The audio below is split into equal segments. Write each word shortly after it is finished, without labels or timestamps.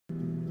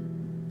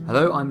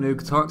Hello, I'm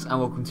Lugatorix and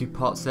welcome to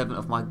part 7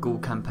 of my Gaul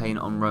campaign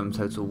on Rome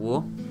Total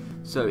War.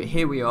 So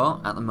here we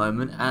are at the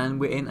moment and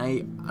we're in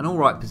an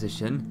alright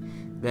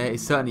position. There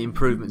is certainly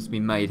improvements to be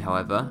made,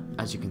 however,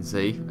 as you can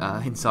see,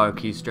 in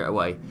Syracuse straight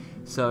away.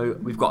 So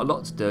we've got a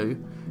lot to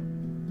do,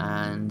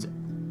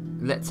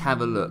 and let's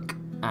have a look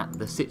at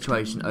the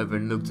situation over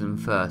in Lugdunum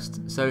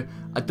first. So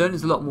I don't think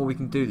there's a lot more we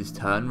can do this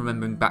turn,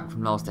 remembering back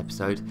from last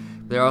episode.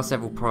 There are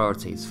several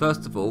priorities.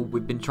 First of all,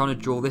 we've been trying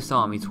to draw this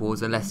army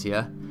towards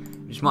Alesia,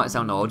 which might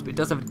sound odd, but it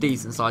does have a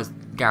decent sized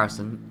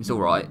garrison. It's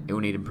alright, it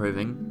will need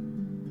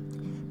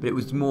improving. But it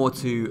was more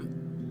to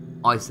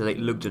isolate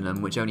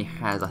Lugdunum, which only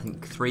has, I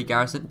think, two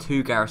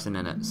garrison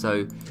in it.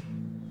 So,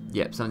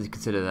 yep, something to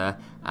consider there.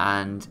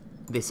 And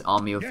this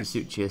army of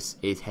Vesuvius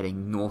is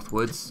heading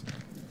northwards.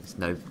 There's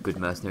no good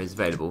mercenaries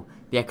available.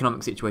 The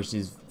economic situation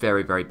is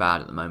very, very bad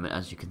at the moment,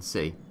 as you can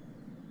see.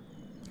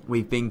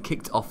 We've been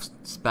kicked off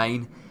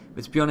Spain,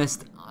 but to be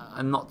honest,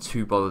 I'm not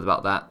too bothered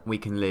about that. We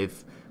can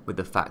live with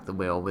the fact that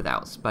we're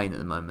without Spain at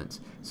the moment.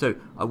 So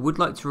I would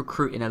like to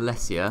recruit in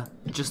Alesia,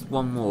 just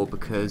one more,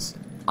 because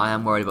I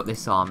am worried about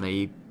this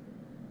army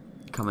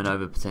coming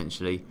over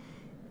potentially.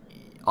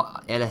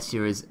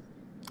 Alesia is,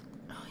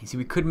 you see,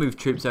 we could move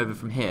troops over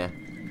from here,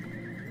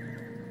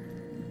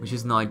 which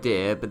is an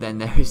idea, but then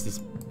there is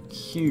this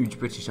huge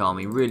British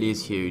army, really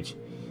is huge,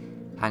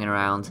 hanging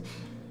around.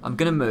 I'm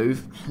going to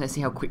move, let's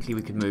see how quickly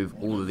we could move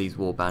all of these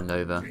warband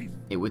over.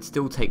 It would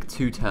still take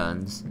 2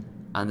 turns,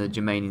 and the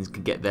Germanians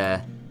could get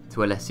there to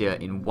Alesia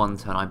in 1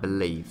 turn, I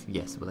believe.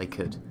 Yes, well, they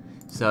could.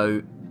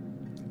 So,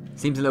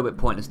 seems a little bit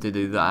pointless to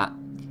do that.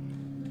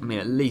 I mean,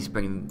 at least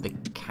bring the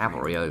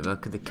cavalry over,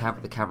 because the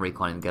cavalry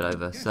can't even get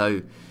over.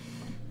 So,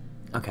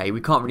 okay,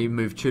 we can't really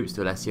move troops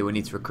to Alesia, we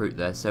need to recruit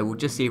there. So, we'll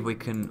just see if we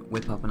can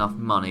whip up enough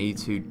money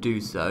to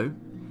do so.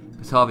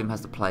 Batavium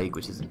has the plague,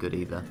 which isn't good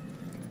either.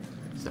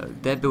 So,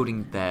 they're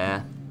building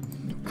there.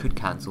 Could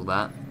cancel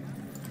that.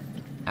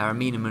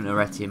 Ariminum and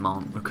Arretium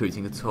aren't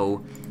recruiting at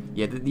all.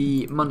 Yeah,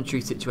 the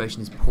monetary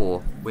situation is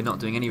poor. We're not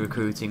doing any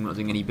recruiting, we're not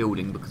doing any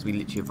building because we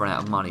literally have run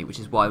out of money, which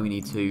is why we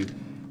need to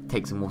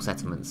take some more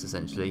settlements,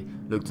 essentially.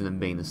 Lugdunum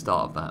being the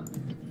start of that.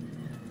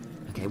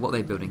 Okay, what are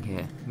they building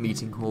here?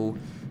 Meeting hall.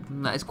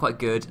 That is quite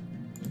good.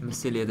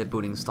 Massilia, they're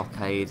building a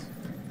stockade.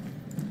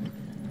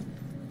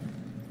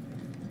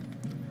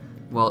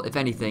 Well, if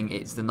anything,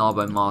 it's the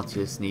Narbo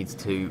Martius needs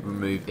to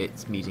remove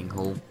its meeting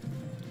hall,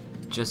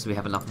 just so we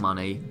have enough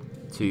money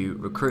to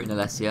recruit in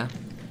Alesia,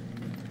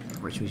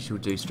 which we shall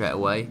do straight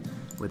away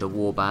with a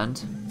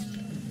warband.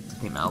 I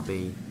think that'll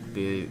be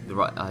the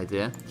right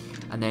idea.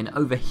 And then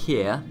over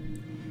here,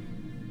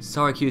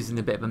 Syracuse is in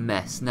a bit of a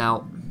mess.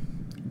 Now,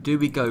 do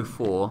we go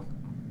for...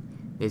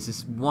 There's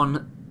this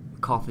one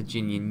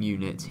Carthaginian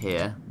unit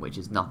here, which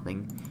is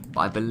nothing,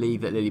 but I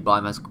believe that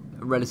Lilybaeum has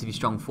a relatively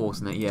strong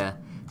force in it, yeah.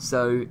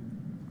 So,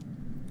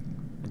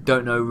 I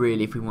don't know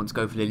really if we want to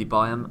go for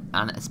Lilybaeum,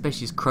 and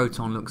especially as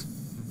Croton looks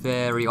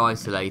very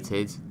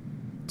isolated.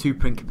 2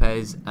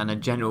 Principes and a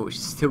general, which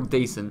is still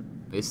decent.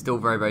 It's still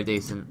very, very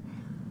decent.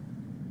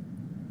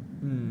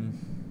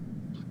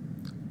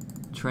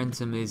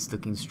 Trentum is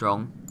looking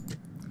strong.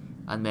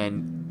 And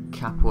then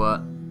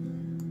Capua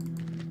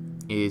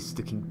is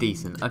looking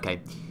decent.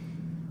 Okay.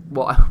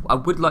 Well, I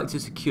would like to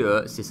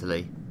secure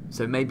Sicily.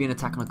 So maybe an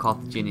attack on the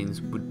Carthaginians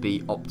would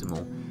be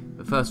optimal.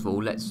 But first of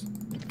all, let's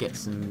get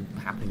some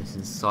happiness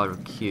in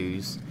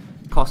Syracuse.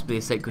 Possibly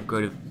a Sacred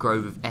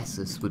Grove of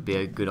Essus would be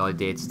a good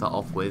idea to start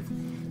off with.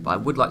 But I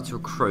would like to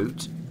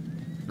recruit.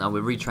 Now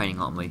we're retraining,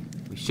 aren't we?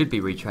 We should be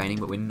retraining,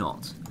 but we're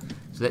not.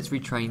 So let's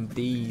retrain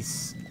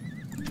these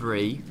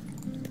 3.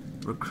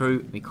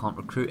 Recruit. We can't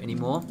recruit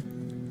anymore.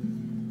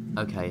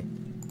 Okay.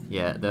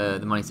 Yeah, the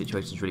money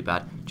situation is really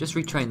bad. Just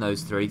retrain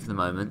those 3 for the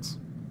moment.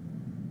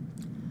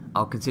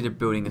 I'll consider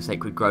building a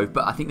Sacred Grove,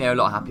 but I think they're a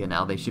lot happier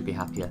now. They should be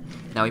happier.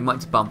 Now we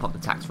might bump up the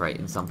tax rate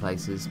in some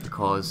places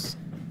because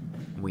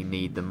we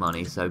need the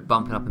money, so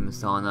bumping up in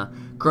Messana.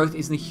 Growth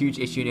isn't a huge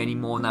issue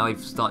anymore. Now we're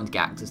starting to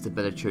get access to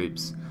better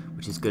troops,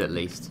 which is good at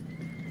least.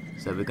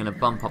 So we're going to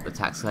bump up the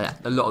tax rate.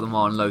 A lot of them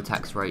are on low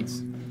tax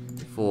rates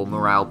for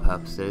morale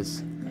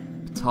purposes.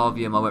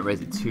 Batavium, I won't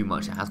raise it too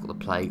much. It has got the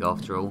plague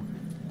after all.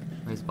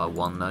 Raise it by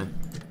 1 though.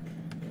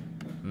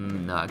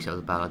 No, actually that was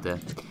a bad idea.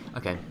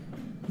 Okay.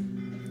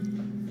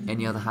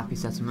 Any other happy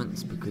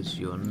settlements? Because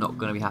you're not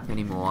going to be happy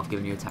anymore. I've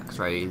given you a tax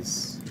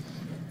raise.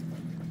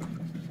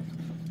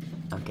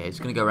 Okay,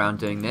 just going to go around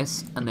doing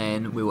this, and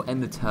then we will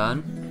end the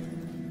turn.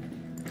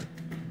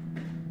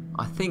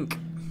 I think,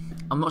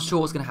 I'm not sure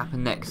what's going to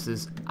happen next,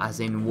 as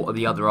in what are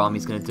the other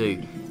armies going to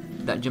do.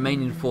 That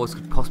Germanian force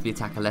could possibly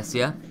attack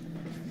Alesia,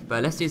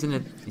 but Alesia is in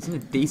a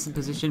decent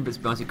position, but to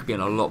be honest, it could be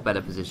in a lot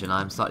better position.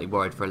 I'm slightly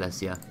worried for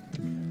Alesia.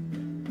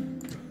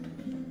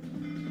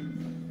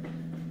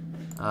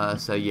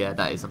 So yeah,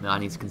 that is something I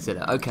need to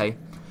consider. Okay,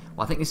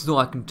 well I think this is all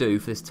I can do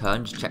for this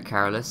turn. Just check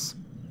Carolus.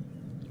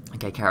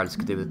 Okay, Carolus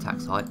could do with a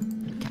tax hike,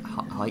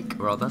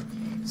 rather.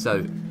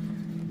 So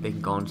they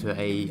can go on to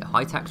a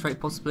high tax rate,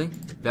 possibly.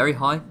 Very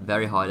high,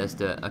 let's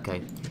do it.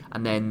 Okay,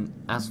 and then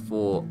as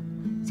for...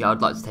 See,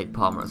 I'd like to take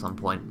Parma at some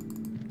point.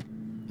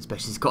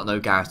 especially it's got no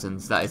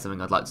garrisons. That is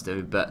something I'd like to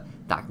do, but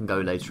that can go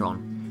later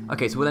on.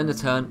 Okay, so we'll end the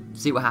turn,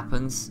 see what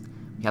happens.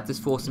 We have this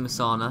force in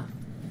Messana,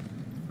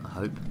 I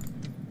hope.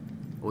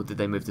 Or did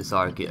they move to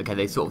Syracuse? Okay,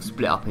 they sort of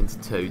split up into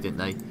two, didn't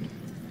they?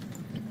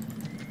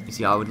 You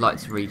see, I would like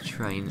to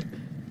retrain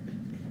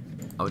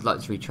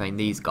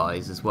these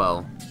guys as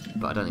well,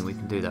 but I don't think we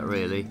can do that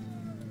really.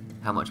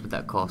 How much would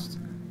that cost?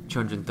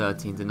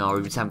 213 denarii,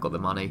 we just haven't got the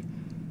money.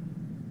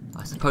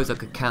 I suppose I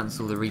could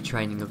cancel the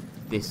retraining of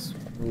this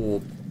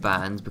war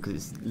band because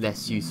it's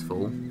less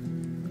useful.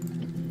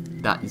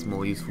 That is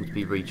more useful to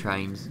be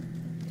retrained.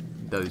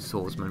 Those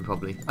swordsmen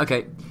probably.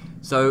 Okay,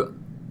 so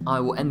I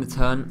will end the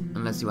turn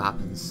and let's see what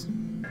happens.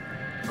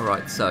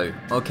 Alright, so,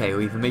 okay,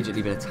 we've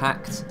immediately been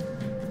attacked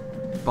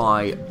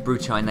by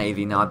Brutii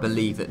Navy. Now I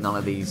believe that none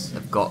of these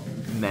have got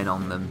men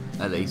on them,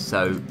 at least,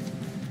 so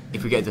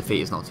if we get a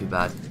defeat it's not too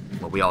bad.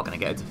 Well, we are going to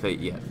get a defeat,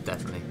 yeah,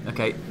 definitely.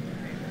 Okay,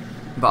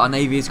 but our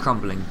navy is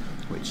crumbling,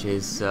 which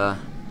is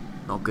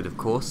not good, of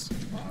course.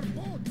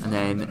 And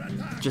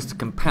then, just to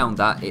compound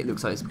that, it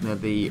looks like it's going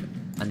to be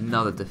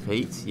another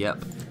defeat,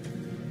 yep.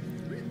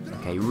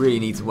 Okay, really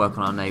need to work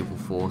on our naval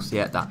force,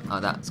 yeah,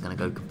 that's going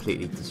to go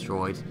completely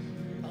destroyed.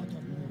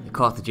 The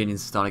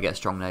Carthaginians are starting to get a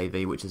strong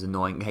navy, which is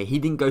annoying. Hey, he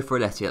didn't go for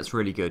Alessia, that's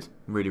really good.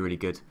 Really, really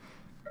good.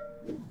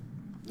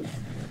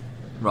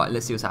 Right,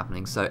 let's see what's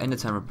happening. So, end of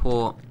turn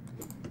report.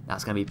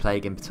 That's going to be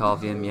plague in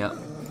Batavium, yep.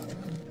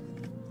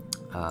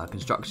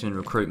 Construction,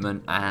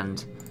 recruitment,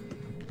 and...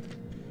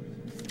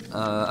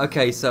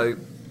 okay, so...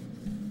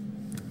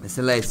 the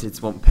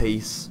Seleucids want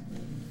peace.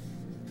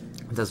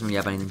 It doesn't really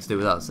have anything to do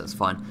with us, that's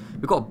fine.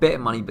 We've got a bit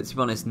of money, but to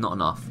be honest, not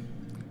enough.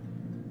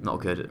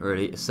 Not good,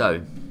 really.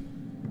 So,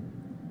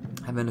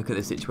 having a look at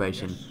the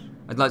situation.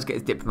 I'd like to get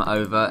this diplomat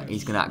over.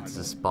 He's going to act as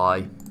a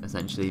spy,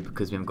 essentially,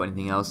 because we haven't got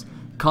anything else.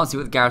 Can't see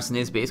what the garrison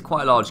is, but it's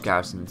quite a large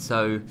garrison,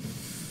 so...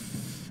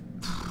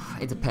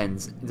 it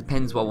depends. It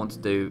depends what I want to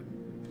do.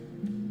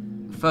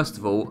 First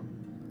of all,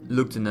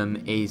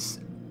 Lugdunum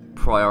is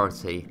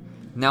priority.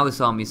 Now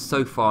this army is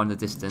so far in the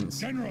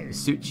distance,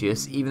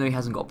 Sucius, even though he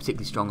hasn't got a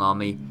particularly strong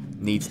army,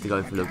 needs to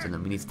go for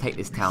Lugdunum. We need to take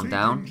this town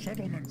down.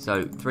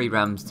 So 3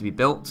 rams to be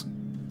built,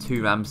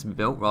 2 rams to be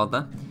built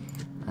rather,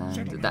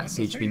 and that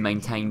siege to be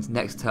maintained.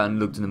 Next turn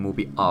Lugdunum will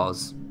be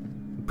ours,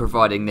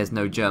 providing there's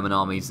no German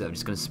armies that are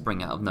just going to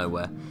spring out of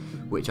nowhere,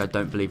 which I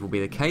don't believe will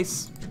be the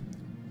case.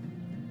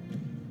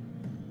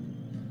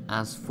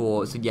 As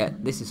for, so yeah,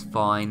 this is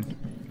fine.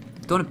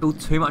 Don't want to build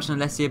too much on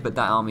Alessia, but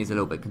that army is a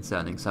little bit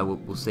concerning, so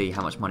we'll see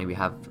how much money we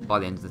have by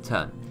the end of the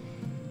turn.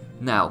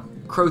 Now,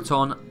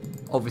 Croton,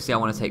 obviously I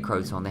want to take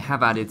Croton. They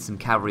have added some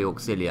cavalry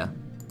auxilia,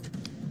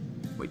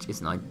 which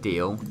isn't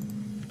ideal.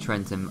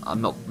 Trentum,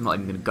 I'm not even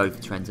going to go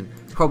for Trentum.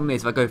 Problem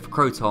is, if I go for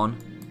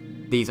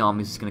Croton, these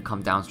armies are just going to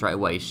come down straight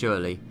away,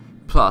 surely.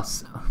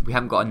 Plus, we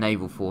haven't got a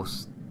naval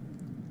force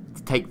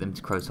to take them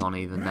to Croton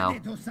even now.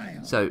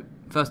 So,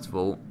 first of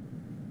all,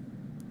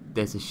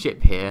 there's a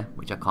ship here,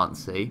 which I can't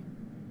see.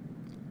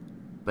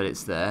 But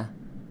it's there.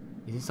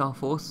 Is this our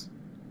force?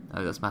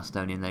 Oh, that's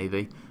Macedonian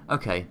Navy.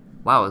 Okay.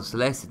 Wow, the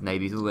Seleucid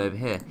Navy is all the way over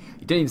here.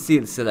 You don't even see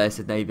the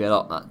Seleucid Navy a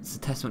lot. That's a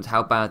testament to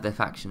how bad their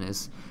faction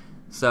is.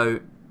 So,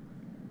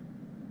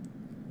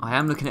 I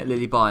am looking at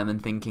Lilybaeum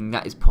and thinking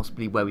that is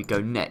possibly where we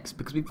go next.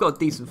 Because we've got a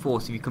decent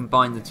force. If you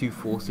combine the two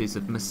forces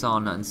of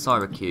Messana and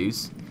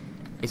Syracuse,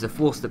 it's a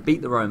force that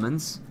beat the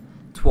Romans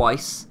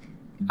twice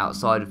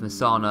outside of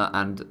Messana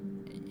and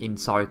in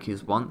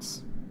Syracuse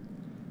once.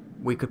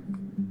 We could...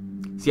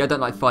 see, I don't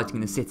like fighting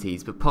in the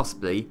cities, but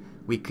possibly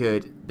we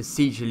could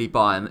besiege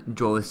Lilybaeum,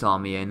 draw this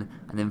army in,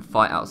 and then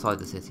fight outside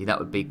the city. That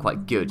would be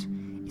quite good.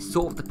 It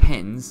sort of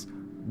depends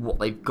what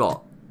they've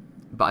got,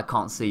 but I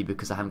can't see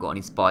because I haven't got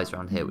any spies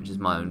around here, which is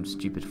my own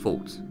stupid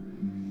fault.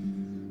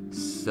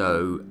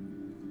 So,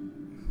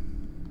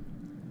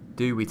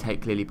 do we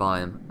take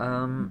Lilybaeum?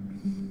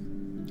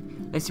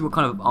 Let's see what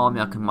kind of army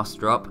I can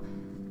muster up,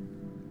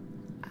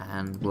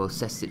 and we'll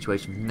assess the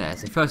situation from there.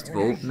 So first of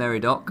all,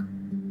 Meridoc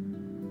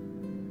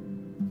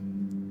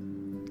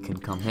can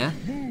come here.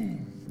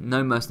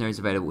 No mercenaries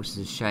available, which is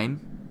a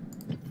shame.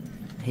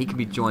 He can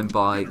be joined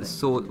by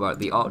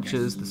the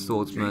archers, the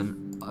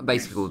swordsmen,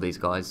 basically all these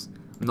guys.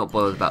 I'm not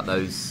bothered about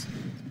those.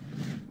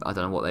 I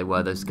don't know what they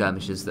were, those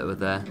skirmishers that were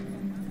there.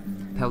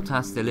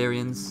 Peltas, the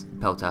Illyrians?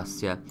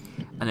 Peltas, yeah.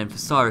 And then for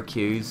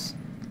Syracuse,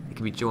 it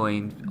can be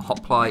joined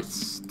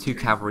hoplites, 2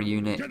 cavalry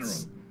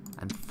units,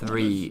 and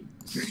 3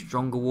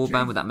 stronger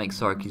warband. Would that make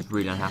Syracuse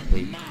really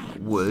unhappy?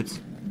 It would.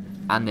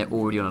 And they're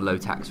already on a low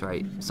tax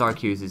rate.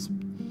 Syracuse is,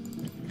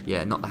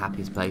 yeah, not the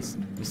happiest place.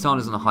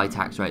 Messana's on a high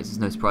tax rate, so it's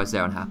no surprise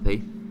they're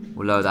unhappy.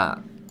 We'll lower that,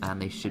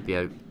 and they should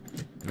be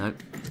nope.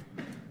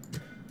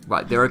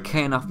 Right, they're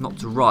okay enough not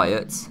to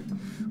riot.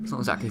 It's not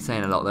exactly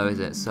saying a lot though, is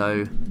it?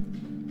 So,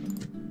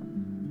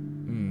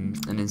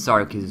 and then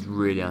Syracuse is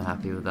really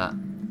unhappy with that.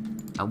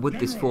 And would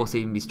this force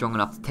even be strong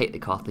enough to take the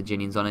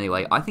Carthaginians on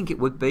anyway? I think it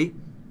would be.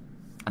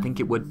 I think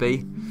it would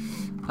be.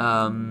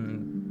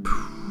 I'm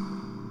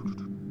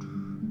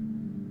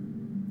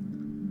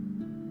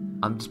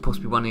just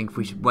possibly wondering if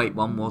we should wait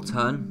one more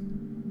turn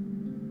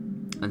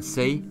and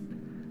see.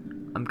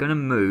 I'm going to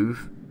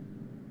move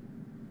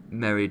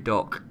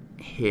Meriadoc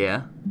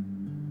here.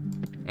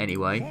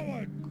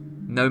 Anyway,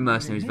 no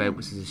mercenaries available,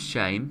 which is a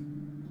shame.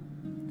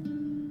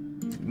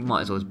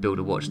 Might as well just build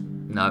a watch.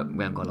 No,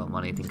 we haven't got a lot of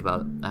money. Think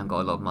about it. I haven't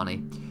got a lot of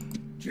money.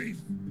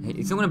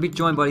 It's not going to be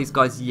joined by these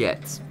guys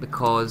yet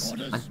because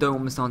I don't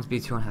want Massan to be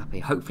too unhappy.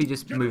 Hopefully,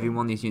 just moving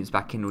one of these units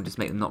back in will just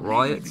make them not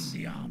riot.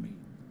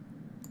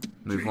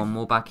 Move one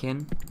more back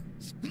in.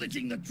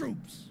 Splitting the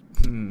troops.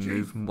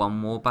 Move one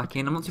more back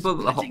in. I'm not too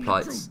bothered with the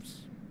hoplites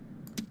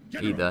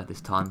either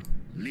this time.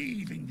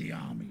 Leaving the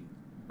army.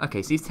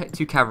 Okay, so these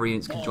two cavalry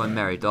units can join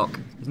Meriadoc.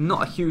 It's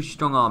not a huge,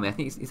 strong army. I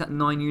think is that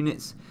 9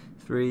 units?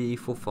 3,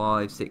 4,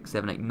 5, 6,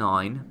 7, 8,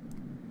 9.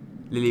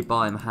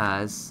 Lilybaeum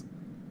has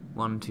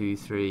 1, 2,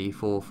 3,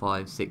 4,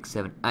 5, 6,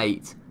 7,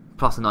 8.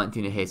 Plus a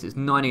 19 here, so it's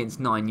 9 against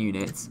 9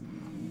 units.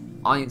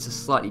 Our units are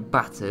slightly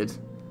battered,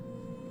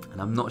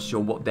 and I'm not sure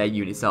what their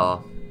units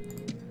are.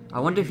 I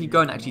wonder if you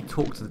go and actually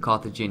talk to the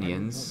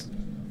Carthaginians,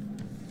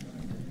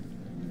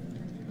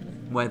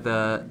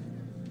 whether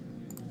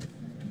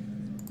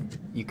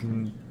you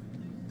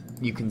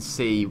can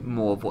see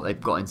more of what they've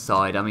got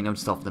inside. I mean, I'm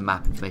just off the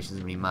map. Information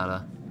doesn't really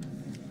matter.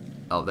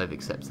 Oh, they've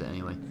accepted it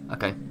anyway.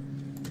 Okay.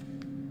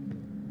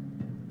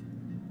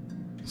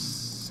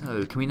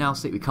 So, can we now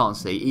see? We can't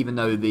see, even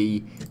though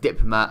the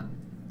diplomat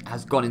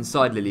has gone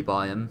inside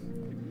Lilybaeum.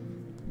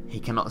 He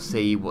cannot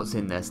see what's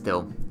in there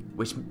still,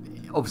 which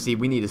obviously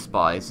we need a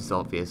spy. This is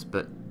obvious,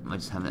 but I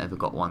just haven't ever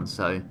got one.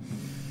 So,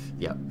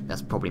 yeah,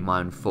 that's probably my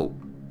own fault.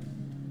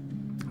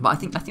 But I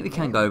think we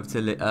can go over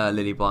to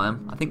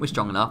Lilybaeum. I think we're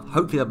strong enough.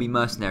 Hopefully there'll be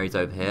mercenaries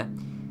over here.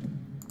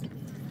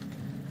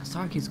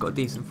 Sarakin's got a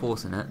decent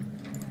force in it.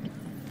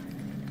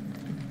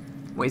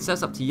 Well, it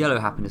says up to yellow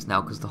happiness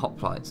now because the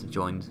hoplites have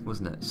joined,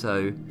 wasn't it?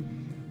 So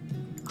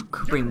I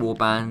could bring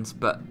warbands,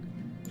 but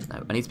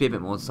no, I need to be a bit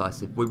more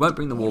decisive. We won't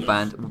bring the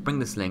warband. We'll bring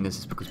the slingers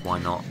just because why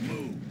not?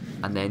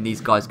 And then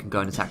these guys can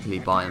go and attack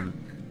Lilybaeum.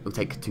 It'll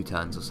take 2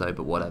 turns or so,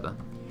 but whatever.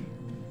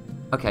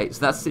 Okay, so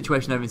that's the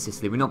situation over in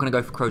Sicily. We're not going to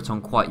go for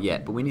Croton quite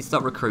yet, but we need to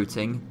start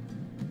recruiting,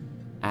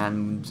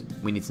 and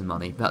we need some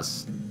money.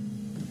 That's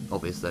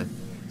obvious, though.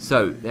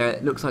 So, there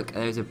it looks like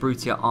there's a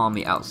Brutii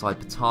army outside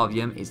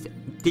Batavium. It's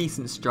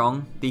decent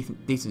strength.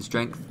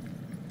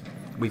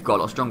 We've got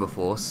a lot stronger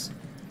force.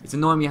 It's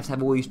annoying we have to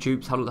have all these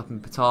troops huddled up in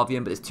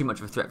Batavium, but it's too much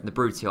of a threat from the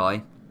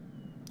Brutii,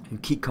 who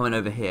keep coming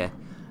over here.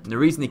 And the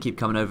reason they keep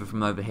coming over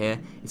from over here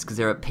is because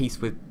they're at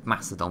peace with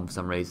Macedon for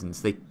some reason.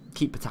 So they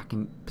keep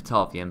attacking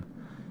Batavium,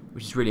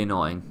 which is really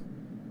annoying.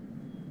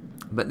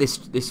 But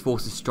this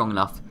force is strong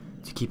enough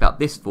to keep out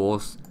this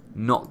force,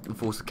 not the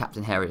force of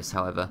Captain Herius,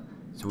 however.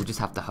 So we'll just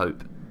have to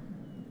hope.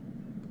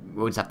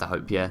 We'll just have to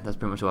hope, yeah. That's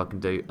pretty much all I can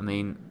do. I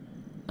mean,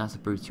 that's a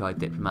Brutii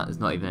diplomat. There's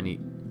not even any...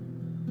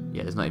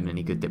 Yeah, there's not even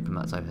any good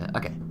diplomats over here.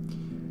 Okay.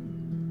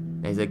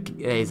 There's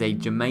a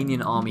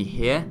Germanian army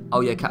here.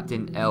 Oh yeah,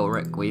 Captain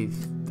Elric.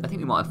 I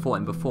think we might have fought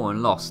him before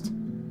and lost,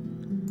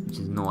 which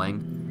is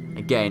annoying.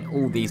 Again,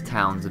 all these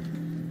towns are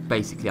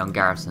basically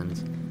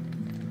ungarrisoned.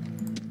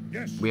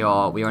 We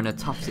are in a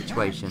tough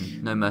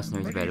situation. No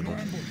mercenaries available.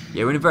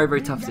 Yeah, we're in a very,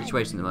 very tough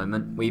situation at the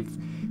moment. We've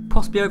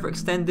possibly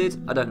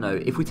overextended. I don't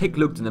know. If we take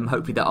Lugdunum,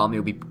 hopefully that army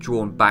will be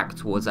drawn back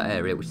towards that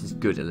area, which is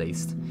good at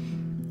least.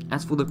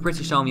 As for the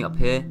British army up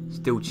here,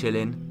 still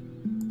chilling.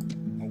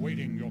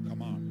 Awaiting your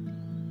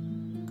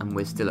command. And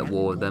we're still at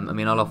war with them. I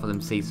mean, I'll offer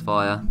them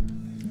ceasefire,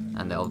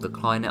 and they'll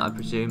decline it, I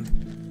presume.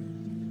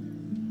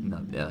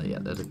 No, yeah,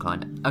 they'll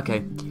decline it.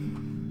 Okay.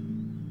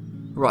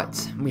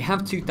 Right, we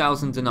have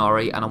 2,000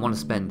 denarii and I want to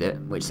spend it,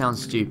 which sounds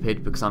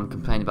stupid because I'm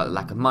complaining about the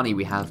lack of money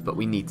we have, but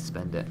we need to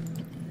spend it.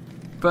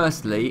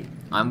 Firstly,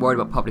 I'm worried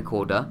about public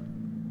order,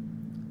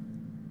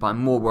 but I'm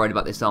more worried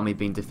about this army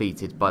being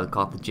defeated by the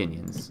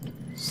Carthaginians.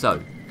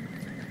 So,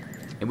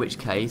 in which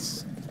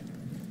case,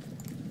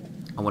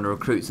 I want to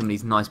recruit some of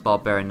these nice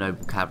barbarian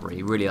noble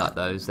cavalry. Really like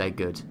those, they're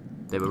good.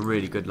 They were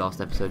really good last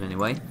episode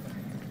anyway.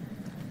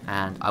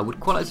 And I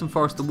would quite like some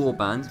Forester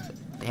warbands, but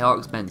they are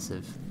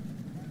expensive.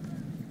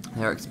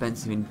 They are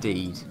expensive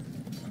indeed.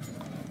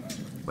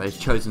 Whereas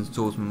Chosen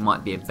Swordsman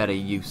might be a better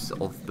use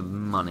of the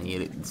money.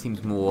 It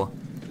seems more...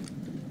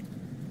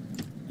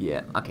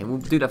 Yeah, okay, we'll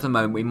do that for the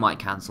moment. We might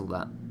cancel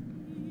that.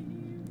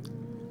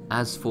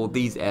 As for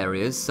these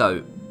areas,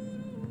 so...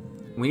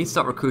 we need to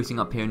start recruiting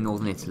up here in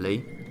northern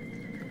Italy.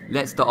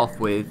 Let's start off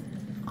with...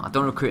 I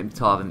don't recruit in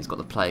Batavium, it's got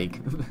the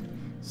plague.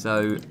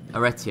 So,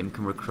 Arretium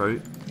can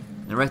recruit.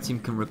 And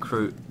Arretium can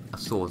recruit a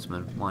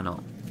swordsman. Why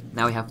not?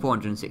 Now we have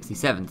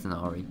 467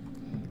 denarii.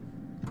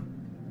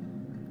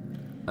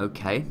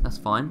 Okay, that's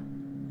fine.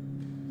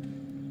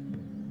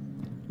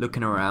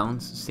 Looking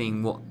around,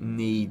 seeing what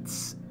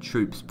needs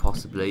troops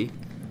possibly.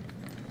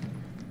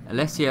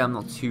 Alessia I'm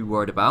not too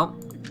worried about.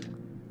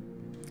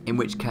 In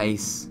which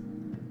case,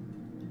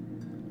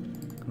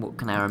 what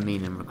can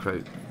Ariminum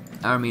recruit?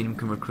 Ariminum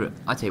can recruit,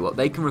 I tell you what,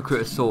 they can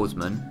recruit a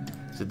swordsman.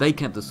 So they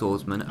can have the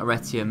swordsman.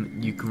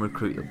 Arretium, you can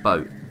recruit the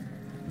boat.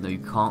 No, you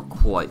can't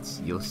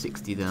quite. You're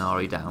 60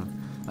 denarii down.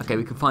 Okay,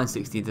 we can find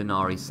 60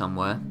 denarii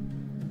somewhere.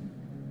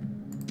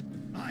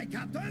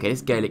 Okay,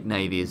 this Gaelic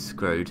navy is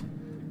screwed.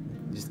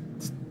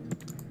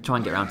 try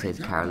and get around here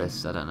to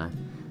Carolus. I don't know.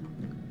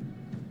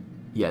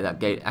 Yeah, that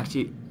gate.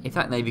 Actually, if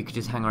that navy could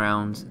just hang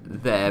around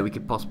there, we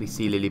could possibly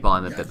see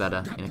Lilybaeum a bit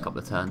better in a couple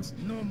of turns.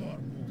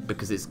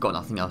 Because it's got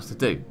nothing else to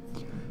do.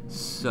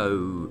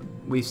 So,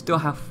 we still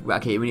have...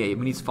 Okay, we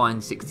need to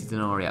find 60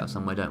 denarii out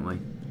somewhere, don't we?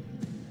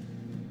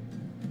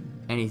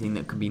 Anything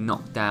that can be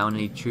knocked down,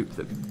 any troop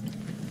that...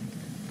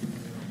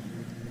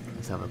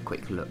 Let's have a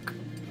quick look.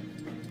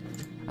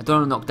 I don't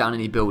want to knock down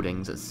any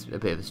buildings, that's a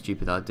bit of a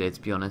stupid idea,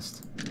 to be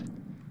honest.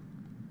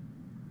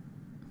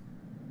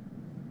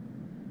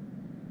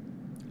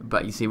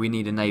 But you see, we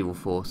need a naval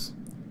force.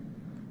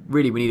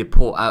 Really, we need a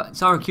port out.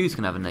 Syracuse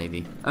can have a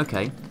navy.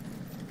 Okay.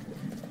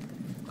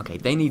 Okay,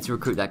 they need to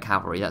recruit that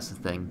cavalry, that's the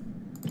thing.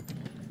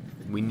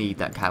 We need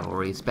that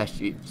cavalry,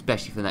 especially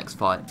for the next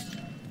fight.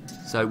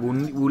 So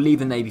we'll leave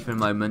the navy for a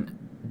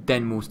moment,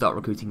 then we'll start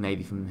recruiting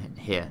navy from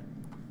here.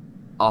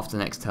 After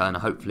the next turn,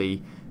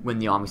 hopefully when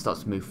the army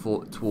starts to move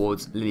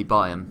towards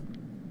Lilybaeum.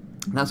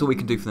 That's all we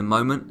can do for the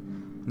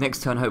moment.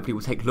 Next turn, hopefully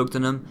we'll take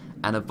Lugdunum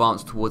and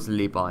advance towards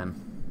Lilybaeum.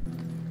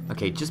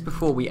 Okay, just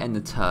before we end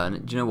the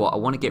turn, do you know what? I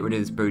want to get rid of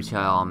this Brutii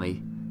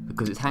army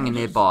because it's hanging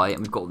nearby and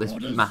we've got this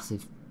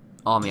massive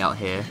army out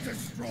here.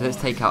 So let's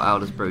take out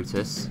Aulus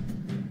Brutus.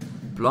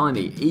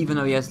 Blimey, even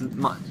though he has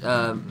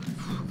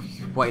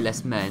way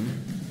less men,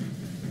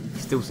 he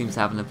still seems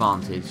to have an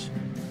advantage.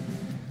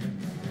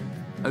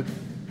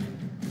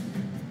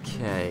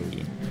 Okay.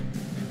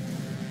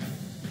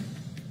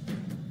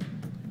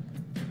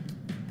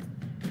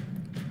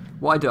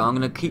 What I do, I'm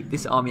going to keep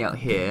this army out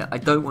here. I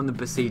don't want them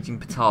besieging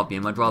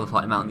Batavium. I'd rather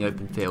fight them out in the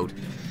open field.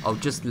 I'll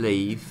just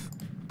leave.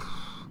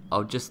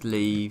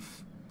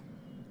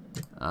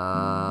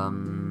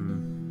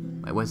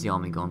 Wait, where's the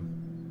army gone?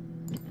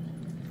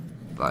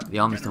 Right, the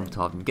army's still in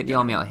Batavium. Get the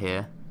army out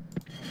here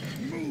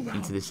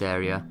into this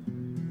area.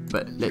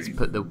 But let's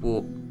put the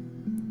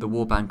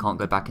warband can't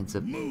go back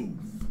into.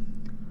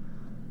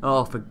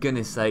 Oh, for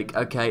goodness sake!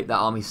 Okay, that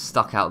army's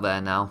stuck out there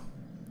now.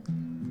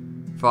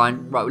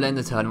 Fine. Right, we'll end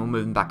the turn and we'll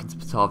move them back into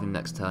Batavium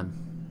next turn.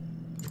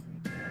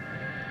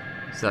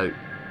 So,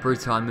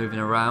 Brutii moving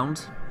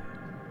around.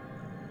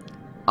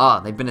 Ah,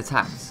 they've been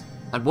attacked.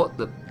 And what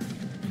the...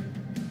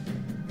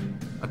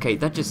 Okay,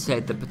 that just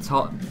said that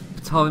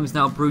Batavium is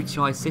now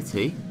Brutii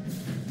city.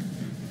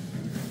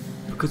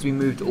 Because we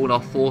moved all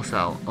our force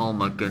out. Oh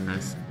my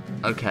goodness.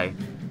 Okay.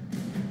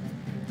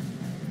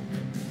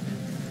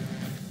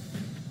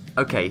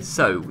 Okay,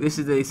 so, this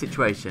is the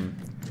situation.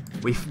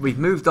 We've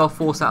moved our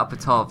force out of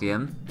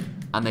Batavium,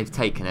 and they've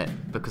taken it,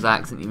 because I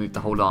accidentally moved the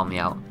whole army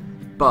out.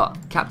 But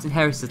Captain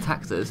Harris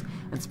attacked us,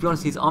 and to be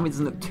honest, his army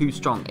doesn't look too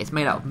strong. It's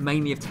made out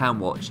mainly of Town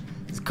Watch.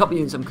 There's a couple of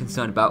units I'm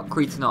concerned about.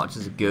 Cretan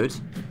archers are good,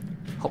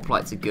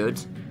 hoplites are good,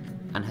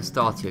 and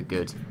Hastati are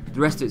good. The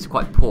rest of it's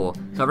quite poor,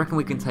 so I reckon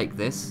we can take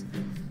this.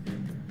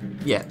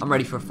 Yeah, I'm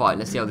ready for a fight.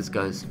 Let's see how this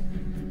goes.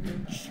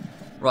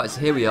 Right,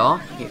 so here we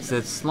are. It's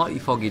a slightly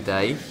foggy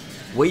day.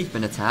 We've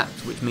been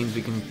attacked, which means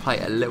we can play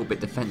it a little bit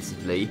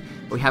defensively.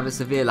 We have a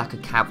severe lack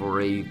of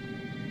cavalry.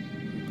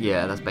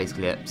 Yeah, that's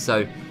basically it.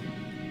 So,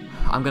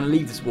 I'm going to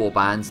leave this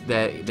warband.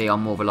 They are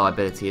more of a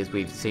liability, as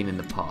we've seen in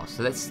the past.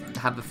 So let's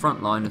have the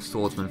front line of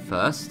swordsmen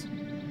first.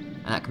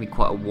 And that can be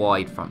quite a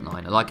wide front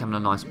line. I like having a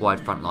nice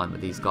wide front line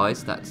with these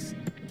guys. That's...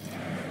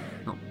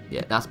 Oh,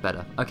 yeah, that's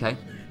better. Okay,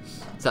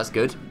 so that's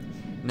good.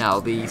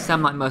 Now, the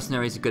Samnite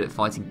mercenaries are good at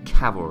fighting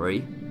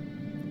cavalry.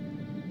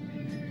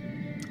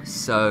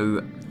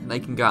 So... they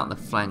can go out on the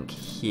flank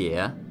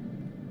here.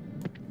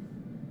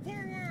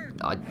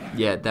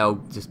 Yeah,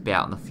 they'll just be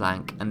out on the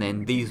flank. And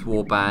then these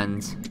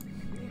warbands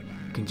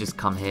can just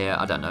come here.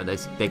 I don't know,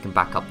 they can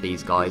back up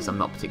these guys. I'm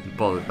not particularly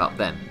bothered about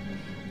them.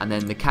 And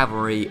then the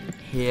cavalry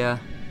here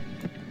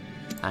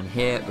and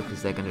here,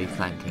 because they're going to be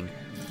flanking.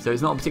 So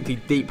it's not a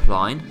particularly deep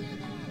line.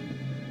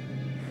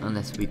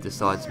 Unless we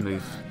decide to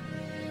move...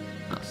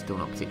 That's still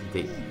not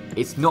particularly deep.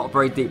 It's not a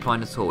very deep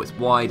line at all. It's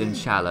wide and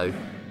shallow.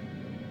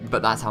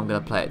 But that's how I'm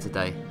going to play it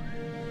today.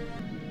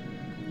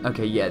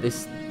 Okay, yeah,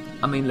 this...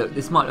 I mean, look,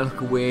 this might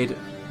look a weird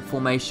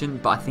formation,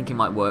 but I think it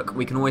might work.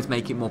 We can always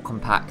make it more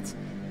compact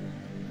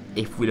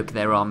if we look at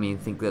their army and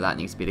think that that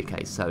needs to be the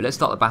case. So, let's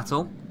start the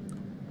battle.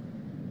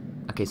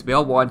 Okay, so we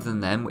are wider than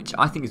them, which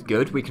I think is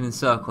good. We can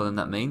encircle them,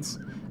 that means.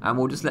 And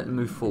we'll just let them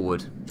move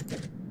forward.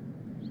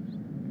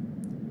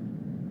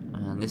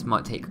 And this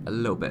might take a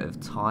little bit of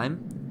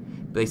time.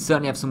 But they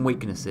certainly have some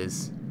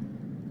weaknesses.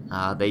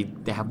 They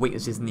have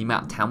weaknesses in the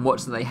amount of town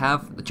watch that they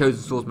have. The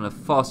chosen swordsmen are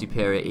far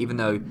superior, even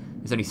though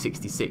there's only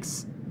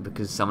 66,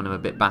 because some of them are a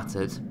bit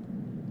battered.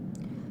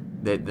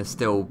 They're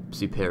still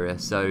superior,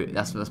 so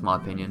that's my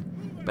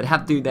opinion. But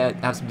they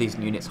have some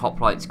decent units: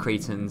 hoplites,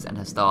 Cretans, and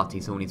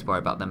Hastati, so we'll need to worry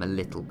about them a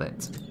little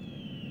bit.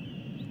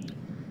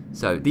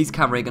 So these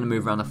cavalry are going to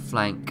move around the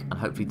flank and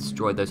hopefully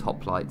destroy those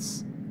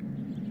hoplites.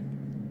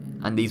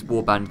 And these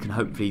warband can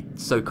hopefully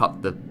soak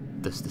up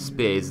the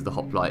spears of the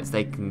hoplites.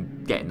 They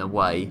can get in the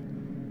way.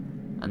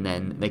 And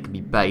then they can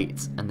be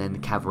bait, and then the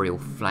cavalry will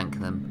flank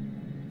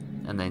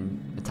them, and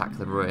then attack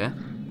the rear.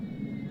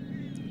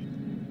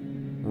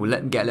 We'll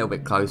let them get a little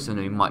bit closer, and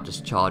we might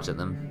just charge at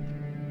them.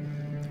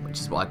 which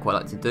is what I quite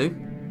like to do.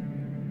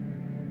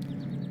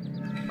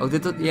 Oh,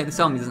 yeah, this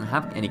army doesn't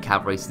have any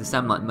cavalry, so the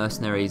Samnite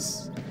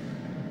mercenaries...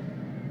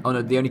 Oh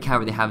no, the only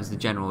cavalry they have is the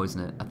general,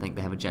 isn't it? I think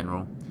they have a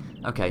general.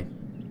 Okay.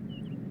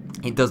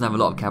 It doesn't have a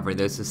lot of cavalry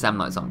though, so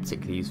Samnites aren't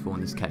particularly useful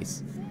in this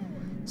case.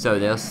 So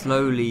they are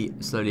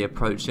slowly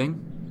approaching.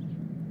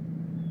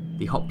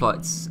 The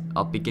hoplites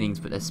are beginning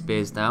to put their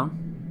spears down.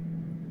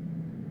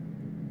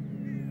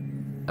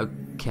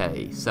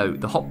 Okay, so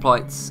the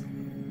hoplites...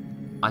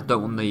 I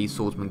don't want the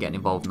swordsmen getting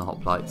involved in the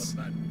hoplites.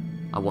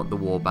 I want the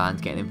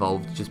warband getting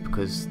involved just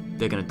because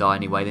they're going to die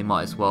anyway. They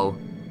might as well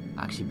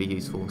actually be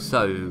useful.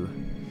 So,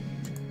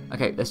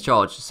 okay, let's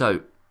charge.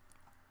 So,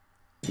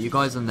 you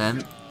guys and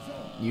them.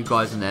 You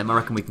guys and them. I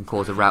reckon we can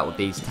cause a rout with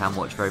these town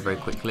watch very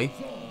quickly.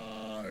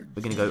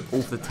 We're going to go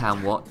all for the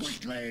town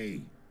watch.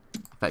 In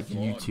fact,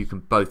 you two can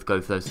both go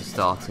for those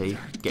Hastati.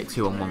 Get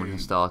 2 on 1 with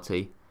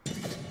Hastati.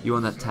 You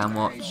on that town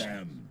watch.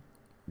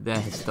 They're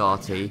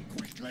Hastati.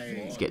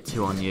 Let's get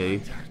 2 on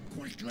you.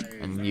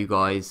 And you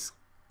guys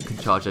can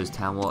charge those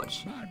town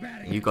watch.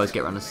 And you guys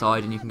get around the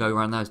side and you can go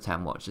around those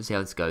town watch. Let's see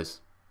how this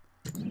goes.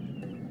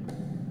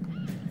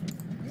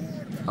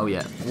 Oh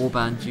yeah,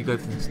 warband, you go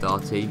for the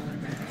Hastati.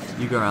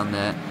 You go around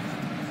there.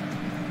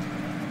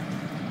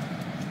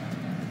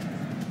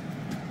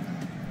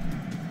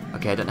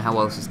 Okay, I don't know how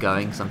well this is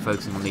going because I'm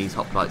focusing on these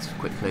hoplites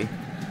quickly.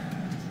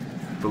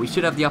 But we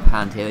should have the upper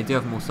hand here. They do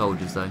have more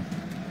soldiers though.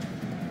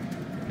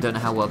 Don't know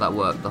how well that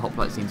worked. The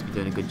hoplites seem to be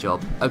doing a good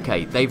job.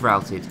 Okay, they've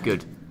routed.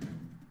 Good.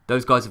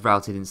 Those guys have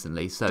routed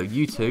instantly. So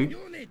you two,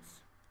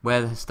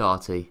 where the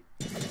Hastati?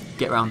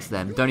 Get round to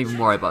them. Don't even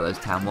worry about those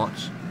town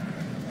watch.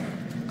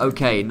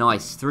 Okay,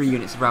 nice. 3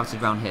 units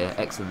routed around here.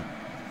 Excellent.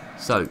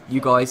 So you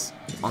guys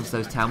onto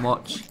those town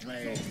watch.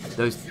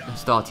 Those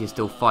Hastati are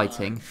still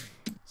fighting.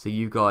 So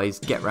you guys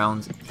get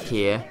round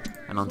here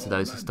and onto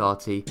those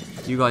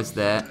Hastati. You guys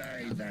there.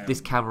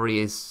 This cavalry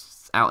is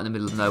out in the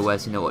middle of nowhere,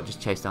 so you know what, just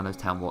chase down those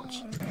town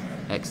watch.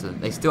 Excellent.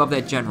 They still have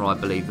their general, I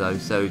believe, though,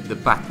 so the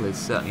battle is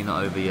certainly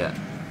not over yet.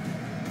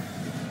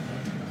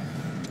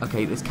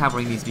 Okay, this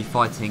cavalry needs to be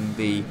fighting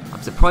the...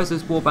 I'm surprised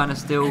those warband are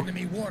still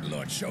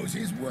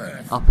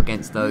up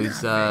against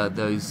those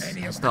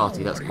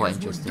Hastati. That's quite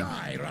interesting.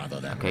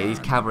 Okay, these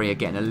cavalry are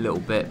getting a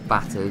little bit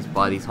battered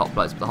by these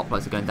hoplites, but the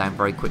hoplites are going down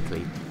very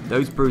quickly.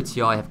 Those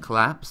Brutii have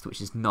collapsed, which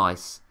is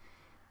nice.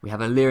 We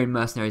have Illyrian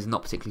mercenaries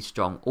not particularly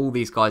strong. All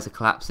these guys are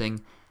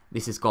collapsing.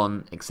 This has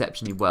gone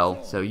exceptionally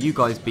well. So you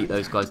guys beat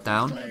those guys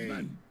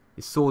down.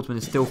 The swordsman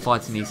is still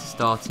fighting these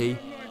Hastati.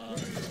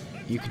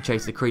 You can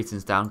chase the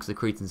Cretans down because the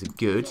Cretans are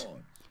good.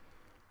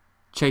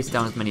 Chase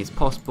down as many as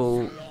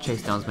possible.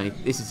 Chase down as many.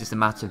 This is just a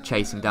matter of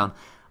chasing down.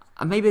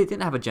 And maybe they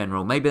didn't have a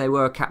general. Maybe they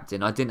were a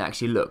captain. I didn't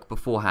actually look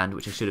beforehand,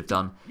 which I should have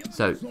done.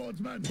 So,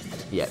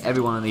 yeah,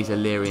 every one of these are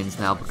Illyrians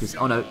now because...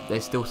 Oh no,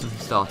 there's still some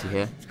Hastati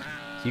here.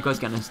 So you guys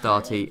get an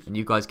Hastati, and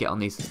you guys get on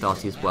these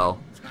Hastati as well.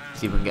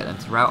 See if we can get them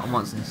to rout. And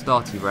once an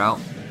Hastati rout...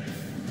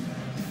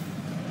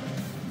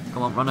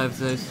 Come on, run over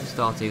to those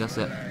Hastati, that's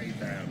it.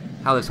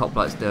 How are those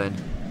hoplites doing?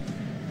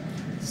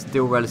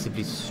 Still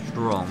relatively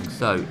strong.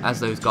 So, as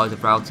those guys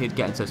have routed,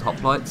 get into those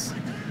hoplites.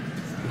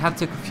 We have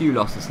took a few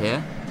losses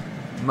here.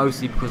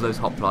 Mostly because of those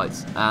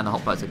hoplites. And the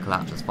hoplites have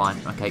collapsed, that's fine.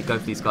 Okay, go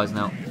for these guys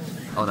now.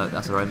 Oh no,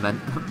 that's our own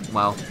men.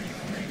 Wow.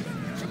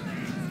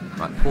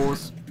 Right,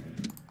 pause.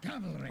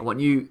 I want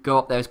you go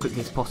up there as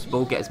quickly as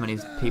possible. Get as many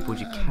people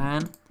as you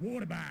can.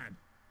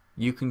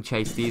 You can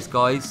chase these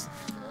guys.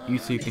 You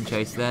two can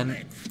chase them.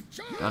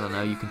 I don't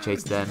know, you can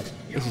chase them.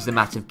 It's just a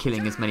matter of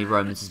killing as many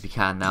Romans as we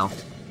can now.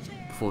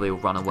 Before they all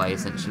run away,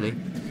 essentially.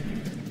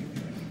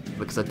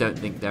 Because I don't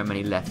think there are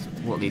many left.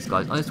 What are these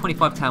guys? Oh, there's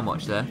 25 town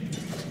watch there.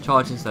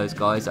 Charge into those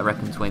guys. I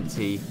reckon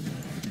 20.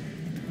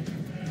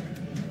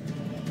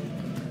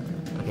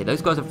 Okay,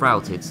 those guys have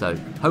routed, so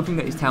hoping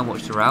that these town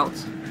watch to rout.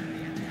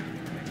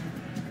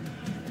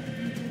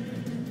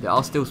 There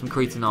are still some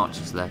Cretan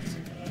archers left.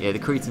 Yeah, the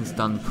Cretans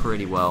done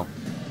pretty well.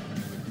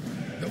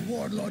 The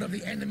warlord of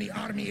the enemy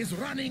army is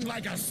running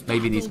like a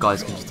maybe these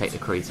guys can just take the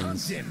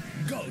Cretans.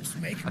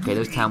 Okay,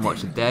 those town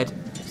watch are dead,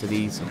 so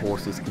these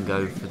horses can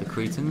go for the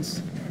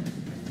Cretans.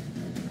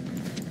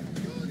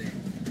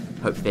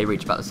 Hopefully they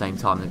reach about the same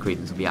time and the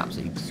Cretans will be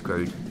absolutely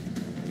screwed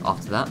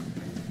after that.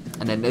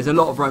 And then there's a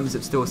lot of Romans that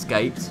have still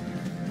escaped,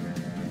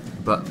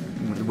 but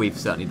we've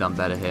certainly done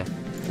better here.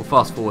 We'll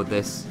fast forward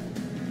this.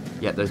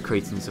 Yep, those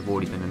Cretans have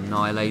already been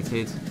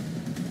annihilated.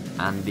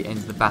 And the end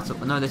of the battle...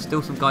 Oh, no, there's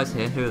still some guys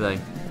here. Who are they?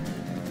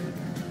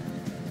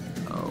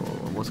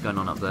 Oh, what's going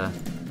on up there?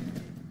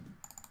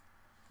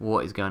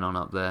 What is going on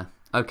up there?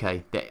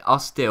 Okay, there are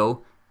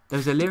still...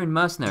 Those Illyrian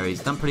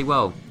mercenaries done pretty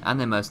well. And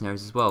their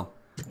mercenaries as well.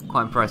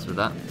 Quite impressed with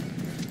that.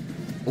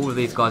 All of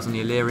these guys on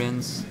the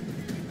Illyrians.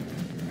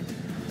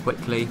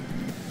 Quickly.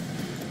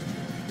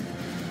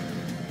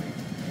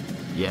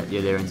 Yeah, the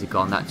Illyrians are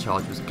gone. That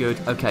charge was good.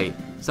 Okay,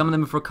 some of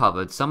them have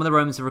recovered. Some of the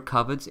Romans have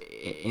recovered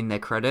in their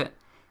credit.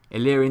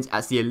 Illyrians,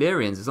 that's the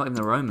Illyrians, it's not even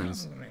the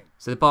Romans.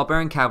 So the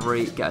barbarian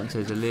cavalry get into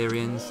those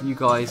Illyrians. You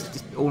guys,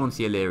 just all onto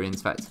the Illyrians.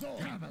 In fact,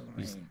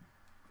 just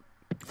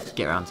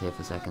get around here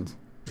for a second.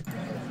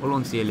 All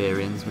onto the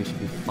Illyrians, we should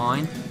be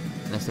fine.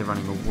 Unless they're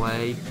running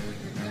away.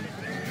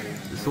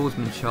 The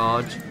swordsmen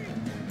charge.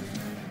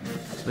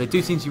 So they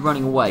do seem to be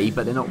running away,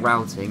 but they're not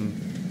routing.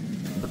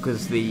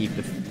 Because the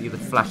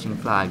flashing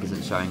flag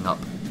isn't showing up.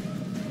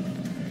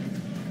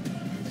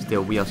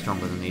 Still, we are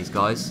stronger than these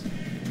guys.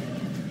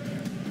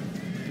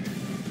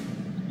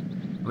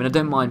 I mean, I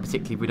don't mind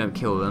particularly if we don't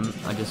kill them.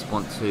 I just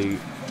want to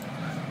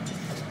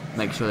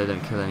make sure they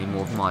don't kill any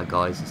more of my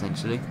guys,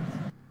 essentially.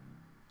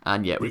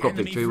 And yeah, we've got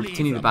victory. We'll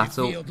continue the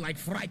battle.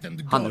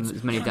 Hunt them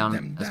as many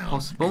down as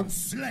possible.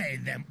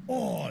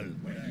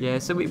 Yeah,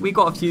 so we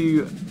got a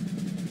few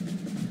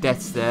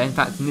deaths there. In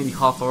fact, nearly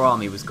half our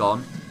army was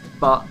gone.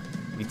 But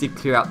we did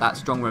clear out that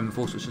strong Roman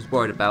force which I was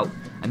worried about.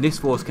 And this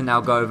force can now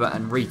go over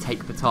and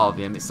retake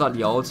Batavium. It's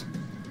slightly odd.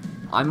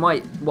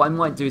 What I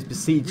might do is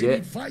besiege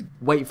it,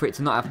 wait for it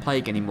to not have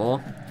plague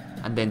anymore,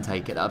 and then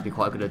take it. That would be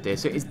quite a good idea.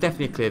 So it's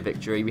definitely a clear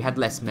victory. We had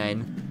less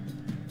men,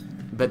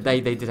 but they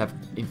did have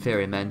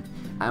inferior men,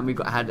 and we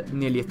had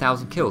nearly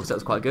 1,000 kills. So that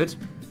was quite good.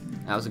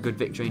 That was a good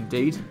victory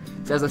indeed.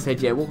 So as I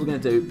said, yeah, what we're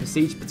going to do,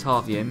 besiege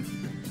Batavium.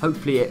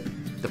 Hopefully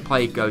the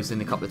plague goes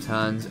in a couple of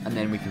turns, and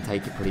then we can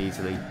take it pretty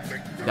easily.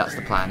 That's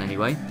the plan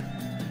anyway,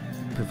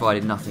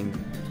 provided nothing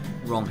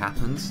wrong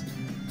happens.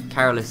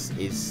 Carolus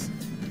is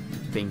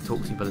being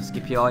talked to by the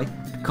Scipii.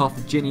 The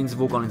Carthaginians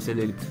have all gone into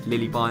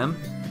Lilybaeum.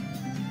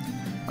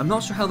 I'm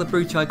not sure how the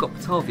Brutii got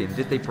Batavium.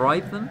 Did they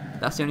bribe them?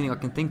 That's the only thing I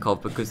can think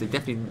of, because they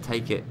definitely didn't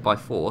take it by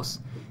force.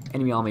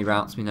 Enemy army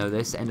routes, we know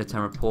this. End of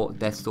turn report,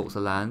 death stalks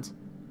the land.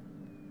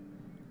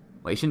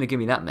 Well, you shouldn't have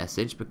given me that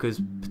message, because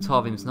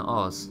Batavium's not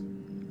ours.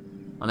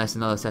 Unless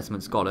another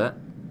settlement's got it.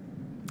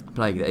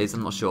 Plague that is,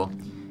 I'm not sure.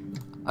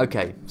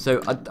 Okay,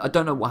 so I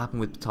don't know what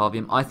happened with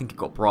Batavium. I think it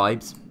got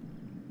bribed.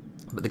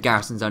 But the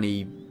garrison's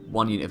only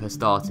one unit of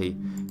Hastati.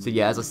 So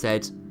yeah, as I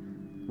said,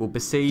 we'll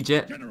besiege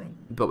it,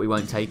 but we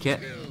won't take it.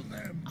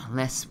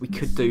 Unless we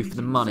could do for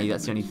the money,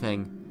 that's the only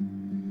thing.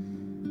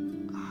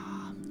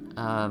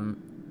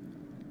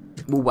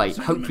 We'll wait.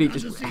 Hopefully it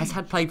just has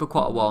had plague for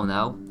quite a while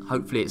now.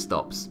 Hopefully it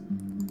stops.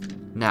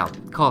 Now,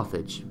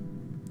 Carthage.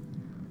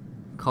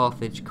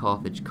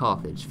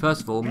 Carthage.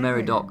 First of all,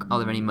 Meridoc, are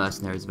there any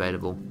mercenaries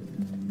available?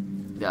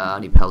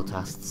 Only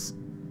peltasts.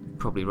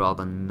 Probably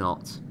rather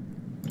not.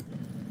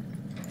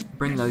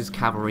 Bring those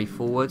cavalry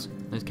forward.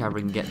 Those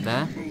cavalry can get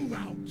there.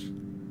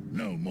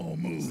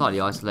 Slightly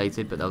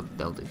isolated, but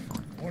they'll do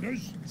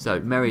fine.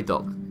 So,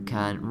 Meridoc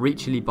can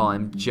reach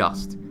Lilybaeum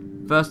just.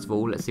 First of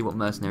all, let's see what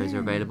mercenaries are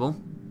available.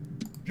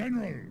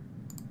 And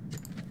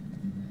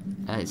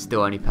it's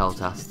still only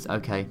peltasts.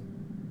 Okay,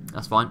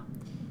 that's fine.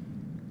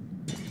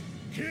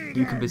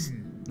 You can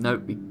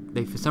no,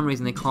 for some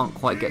reason they can't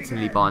quite get to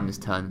Lilybaeum this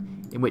turn.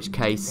 In which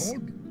case,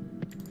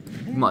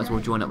 you might as well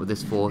join up with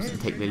this force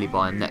and take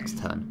Lilybaeum next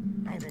turn.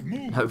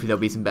 Hopefully there'll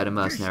be some better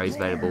mercenaries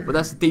available. But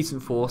that's a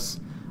decent force.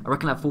 I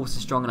reckon that force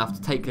is strong enough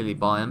to take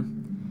Lilybaeum.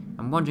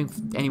 I'm wondering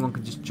if anyone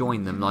could just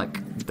join them,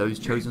 like those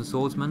chosen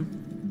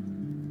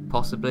swordsmen?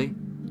 Possibly.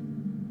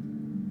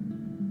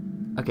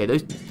 Okay,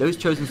 those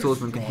chosen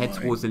swordsmen can head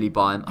towards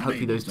Lilybaeum.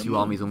 Hopefully those two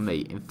armies will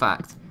meet. In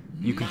fact,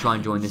 you can try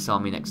and join this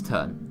army next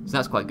turn. So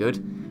that's quite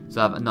good. So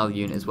I have another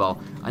unit as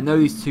well. I know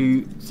these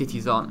two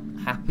cities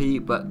aren't happy,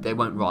 but they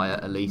won't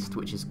riot at least,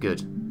 which is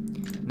good.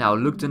 Now,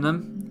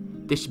 Lugdunum.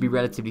 This should be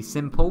relatively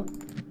simple.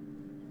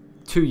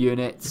 2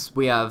 units.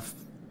 We have,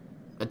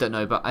 I don't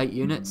know, about 8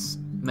 units.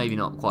 Maybe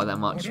not quite that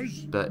much,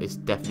 but it's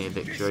definitely a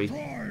victory.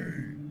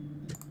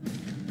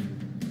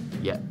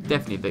 Yeah,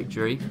 definitely a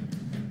victory.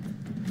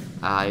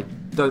 I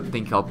don't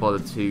think I'll bother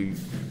to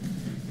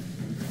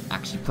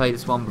actually play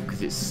this one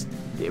because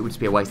it would just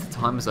be a waste of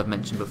time, as I've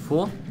mentioned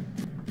before.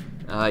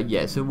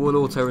 Yeah, so we'll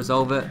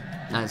auto-resolve it,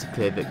 and it's a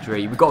clear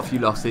victory. We've got a few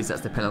losses,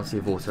 that's the penalty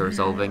of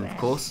auto-resolving, of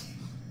course.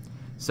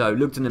 So,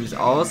 Lugdunum's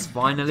ours,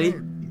 finally.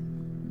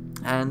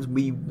 And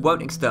we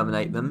won't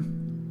exterminate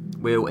them,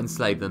 we'll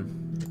enslave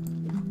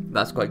them.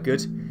 That's quite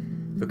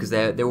good, because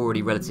they're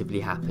already relatively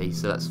happy,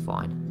 so that's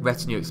fine.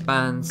 Retinue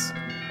expands.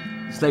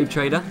 Slave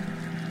trader.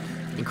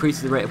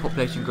 Increases the rate of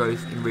population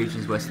growth in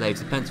regions where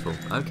slaves are plentiful.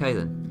 Okay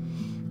then.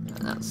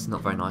 That's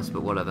not very nice,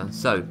 but whatever.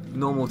 So,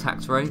 normal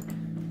tax rate.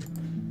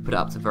 Put it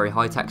up to very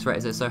high tax rate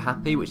as they're so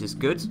happy, which is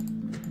good.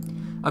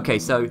 Okay,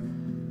 so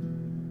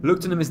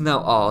Lugdunum is now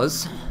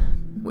ours,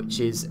 which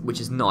is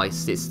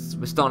nice.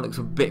 We're starting to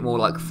look a bit more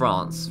like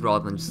France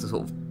rather than just a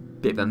sort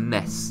of bit of a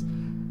mess.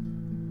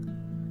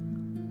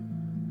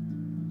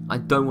 I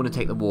don't want to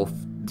take the war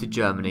to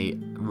Germany,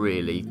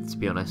 really, to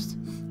be honest.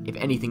 If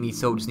anything, these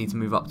soldiers need to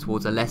move up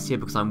towards Alessia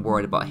because I'm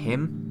worried about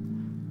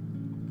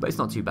him. But it's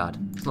not too bad.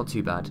 It's not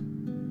too bad.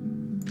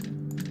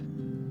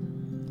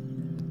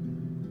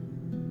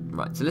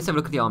 Right, so let's have a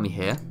look at the army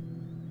here.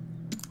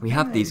 We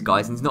have these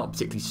guys, and it's not a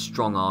particularly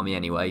strong army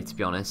anyway, to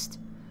be honest.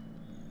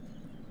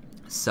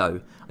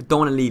 So, I don't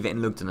want to leave it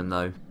in Lugdunum,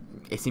 though.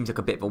 It seems like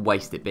a bit of a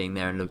waste it being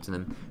there in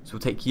Lugdunum. So we'll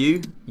take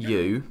you.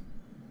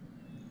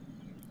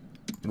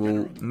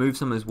 We'll move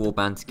some of those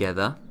warband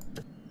together.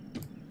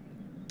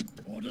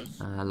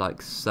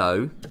 Like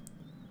so.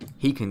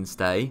 He can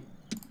stay.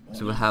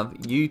 So we'll have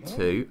you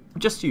two,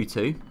 just you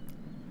two.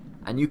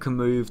 and you can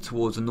move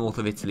towards the north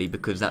of Italy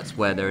because that's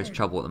where there is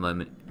trouble at the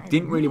moment.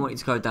 Didn't really want you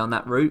to go down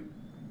that route,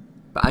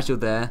 but as you're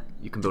there,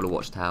 you can build a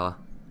watchtower.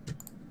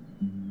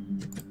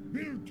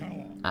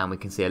 And we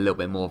can see a little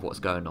bit more of what's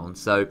going on.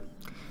 So,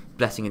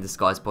 blessing in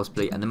disguise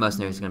possibly, and the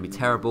mercenaries are going to be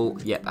terrible,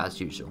 yep, as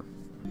usual.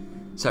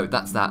 So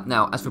that's that.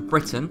 Now, as for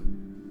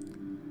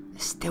Britain,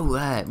 it's still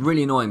there.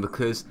 Really annoying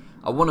because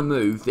I want to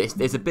move this.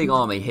 There's a big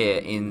army here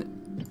in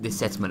this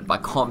settlement, but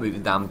I can't move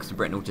it down because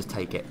Britain will just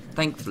take it.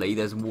 Thankfully,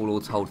 there's a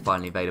warlord's hold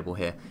finally available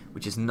here,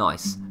 which is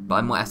nice, but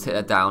I might have to hit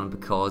that down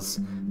because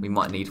we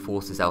might need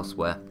forces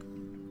elsewhere.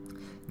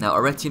 Now,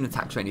 Arretian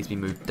attack rate needs to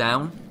be moved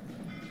down,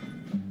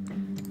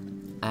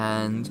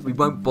 and we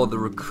won't bother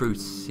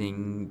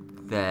recruiting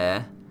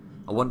there.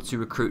 I want to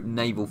recruit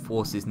naval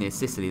forces near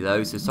Sicily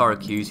though, so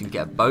Syracuse you can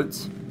get a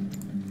boat.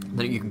 I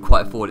think you can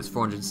quite afford it. It's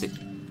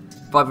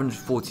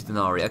 540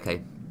 denarii,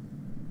 okay.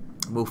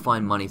 We'll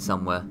find money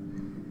somewhere.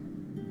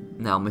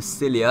 Now,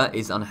 Massilia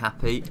is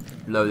unhappy,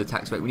 lower the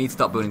tax rate. We need to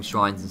start building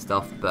shrines and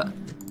stuff, but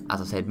as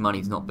I said,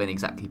 money's not been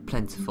exactly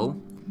plentiful.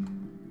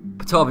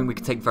 Batavium we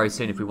could take very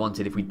soon if we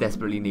wanted, if we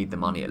desperately need the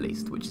money at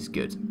least, which is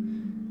good.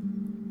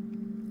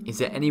 Is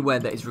there anywhere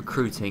that is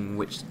recruiting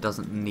which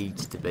doesn't need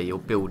to be, or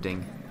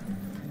building?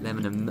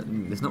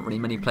 Lebanon, there's not really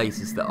many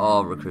places that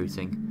are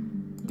recruiting.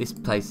 This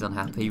place is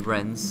unhappy,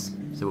 Rennes,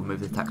 so we'll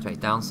move the tax rate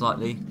down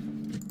slightly.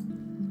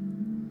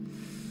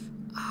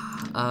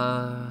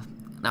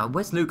 Now,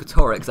 where's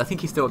Lugatorix? I think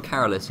he's still at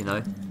Carolus, you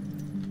know.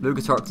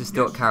 Lugatorix is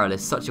still at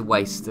Carolus. Such a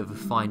waste of a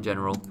fine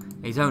general.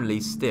 He's only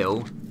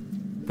still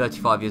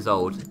 35 years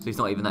old, so he's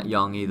not even that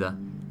young either.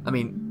 I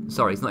mean,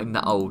 sorry, he's not even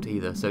that old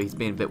either, so he's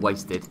being a bit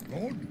wasted.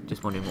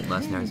 Just wondering what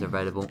mercenaries are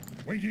available.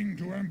 Waiting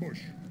to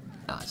ambush.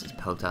 Ah, it's just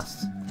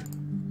Peltas.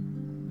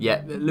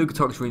 Yeah,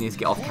 Lugatorix really needs to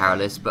get off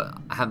Carolus, but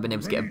I haven't been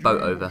able to get a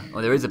boat over.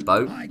 Oh, there is a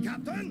boat,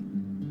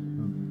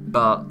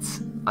 but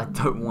I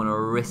don't want to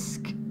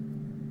risk...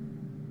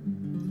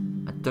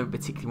 I don't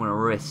particularly want to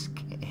risk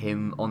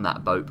him on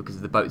that boat, because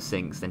if the boat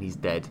sinks, then he's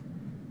dead.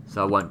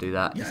 So I won't do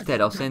that. Instead,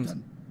 I'll send...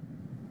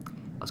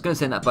 I was going to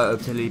send that boat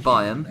over to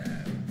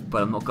Lilybaeum,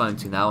 but I'm not going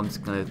to now. I'm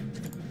just going to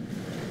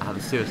have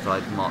a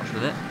suicide march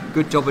with it.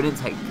 Good job we didn't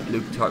take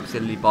Lugatorix to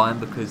Lilybaeum,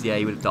 because, yeah,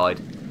 he would have died.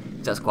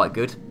 So that's quite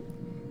good.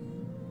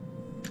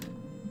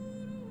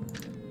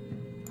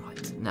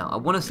 Right, now, I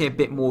want to see a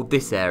bit more of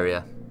this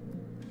area.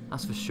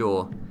 That's for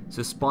sure.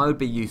 So a spy would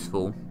be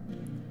useful.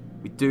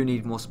 We do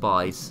need more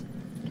spies.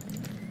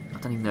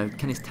 I don't even know,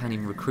 can this town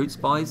even recruit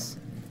spies?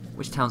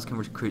 Which towns can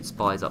recruit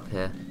spies up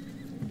here?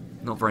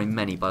 Not very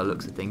many by the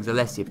looks of things.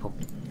 Alessia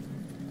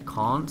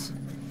can't.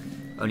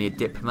 Only a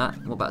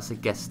diplomat. What about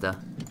Segesta?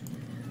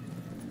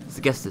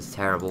 Segesta's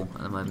terrible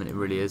at the moment, it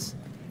really is.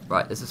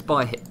 Right, there's a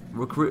spy hit.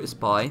 Recruit a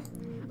spy.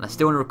 And I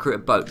still want to recruit a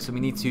boat, so we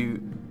need to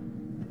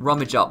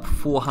rummage up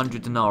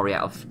 400 denarii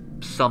out of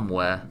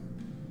somewhere.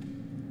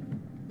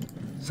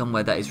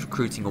 Somewhere that is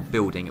recruiting or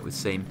building, it would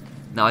seem.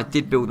 Now, I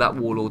did build that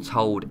warlord's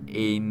hold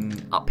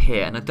in up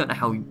here, and I don't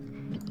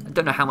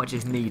know how much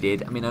is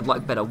needed. I mean, I'd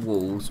like better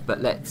walls, but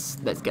let's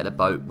get a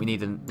boat. We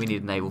need a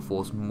naval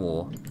force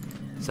more.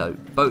 So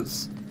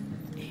boats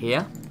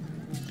here.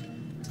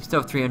 We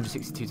still have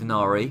 362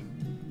 denarii.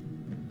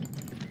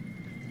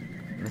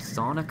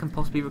 Messana can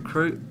possibly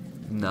recruit.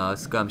 No,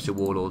 skirmisher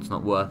warlord's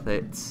not worth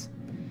it.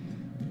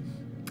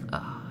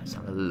 Let's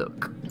have a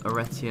look.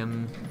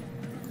 Arretium.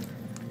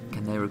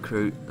 Can they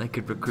recruit? They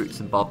could recruit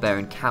some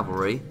barbarian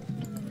cavalry.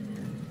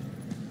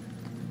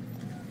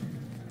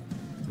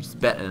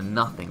 Better than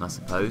nothing, I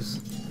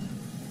suppose.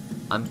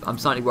 I'm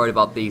slightly worried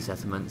about these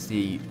settlements,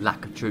 the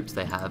lack of troops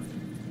they have.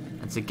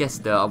 And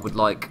Segesta, I would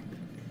like...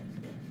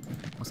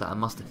 What's that, a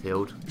muster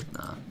field?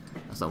 Nah,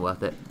 that's not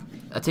worth it.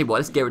 I'll tell you what,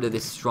 let's get rid of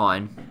this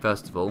shrine,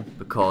 first of all,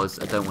 because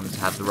I don't want to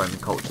have the Roman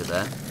culture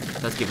there.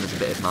 That's giving us a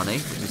bit of money,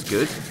 which is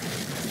good.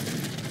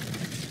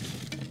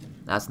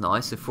 That's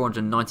nice, so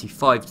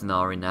 495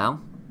 denarii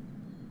now.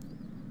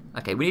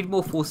 Okay, we need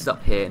more forces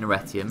up here in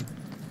Arretium,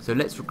 so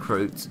let's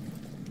recruit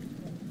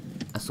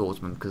a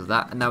swordsman because of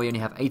that, and now we only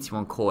have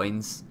 81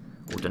 coins,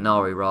 or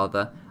denarii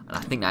rather, and I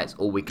think that's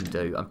all we can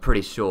do. I'm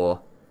pretty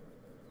sure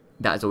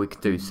that is all we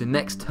can do. So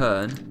next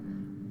turn,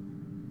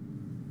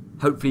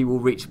 hopefully we'll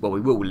reach, well,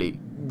 we will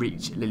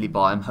reach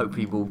Lilybaeum.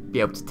 Hopefully we'll be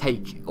able to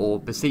take or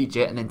besiege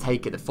it and then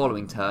take it the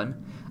following turn,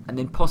 and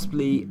then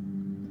possibly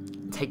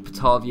take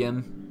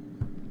Batavium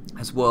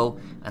as well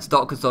and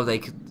start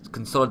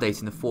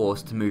consolidating the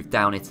force to move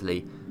down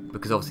Italy,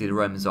 because obviously the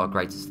Romans are our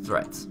greatest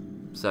threat.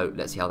 So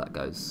let's see how that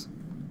goes.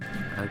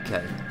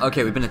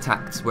 Okay, we've been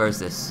attacked. Where is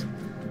this?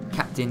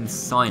 Captain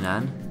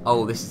Sinan.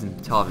 Oh, this is in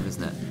Batavium,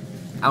 isn't it?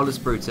 Aulus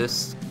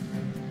Brutus.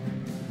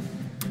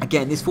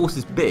 Again, this force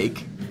is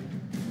big.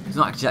 It's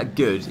not actually that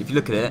good. If you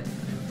look at it,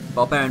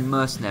 barbarian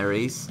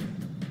mercenaries,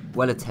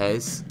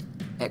 Weletes,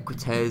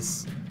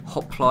 Equites,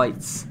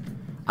 hoplites.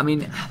 I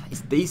mean, it's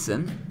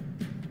decent.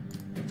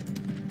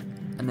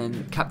 And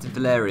then Captain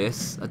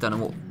Valerius. I don't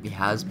know what he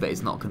has, but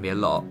it's not going to be a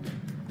lot.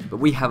 But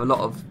we have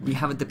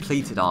a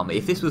depleted army.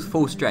 If this was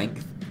full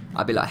strength,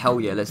 I'd be like, hell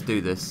yeah, let's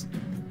do this.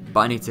 But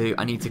I need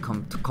to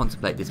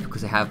contemplate this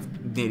because I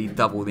have nearly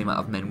double the amount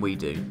of men we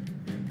do.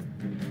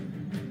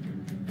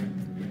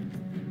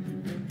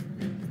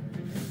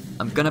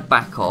 I'm going to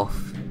back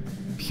off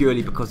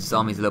purely because this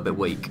army is a little bit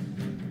weak.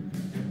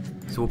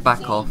 So we'll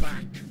back off.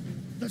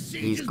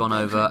 He's gone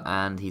over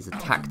and he's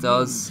attacked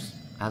us,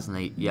 hasn't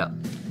he? Yep.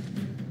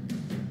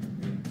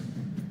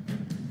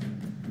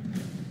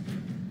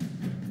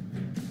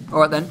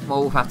 Alright then,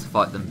 well, we'll have to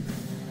fight them.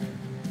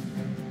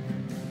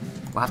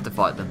 We'll have to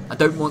fight them. I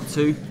don't want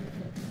to,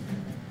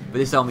 but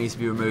this army needs to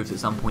be removed at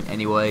some point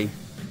anyway.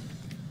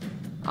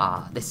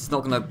 This is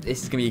gonna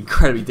be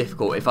incredibly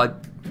difficult. If I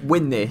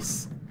win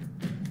this,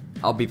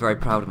 I'll be very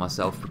proud of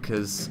myself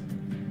because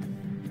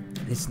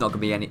it's not gonna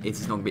be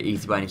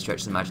easy by any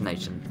stretch of the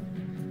imagination.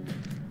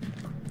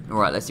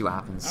 Alright, let's see what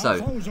happens.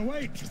 So,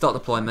 start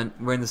deployment.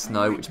 We're in the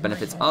snow, which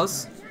benefits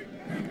us.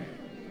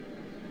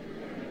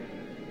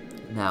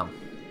 Now,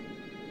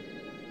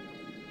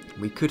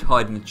 we could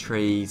hide in the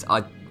trees.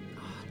 I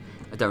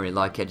don't really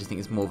like it. I just think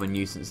it's more of a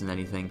nuisance than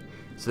anything.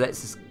 So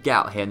let's just get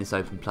out here in this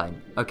open plain.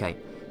 Okay,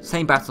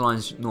 same battle line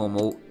as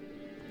normal.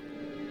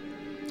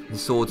 The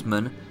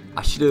swordsman.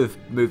 I should have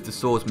moved the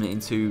swordsman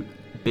into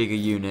bigger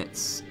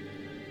units.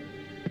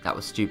 That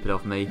was stupid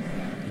of me.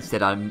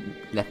 Instead I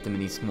left them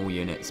in these small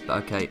units,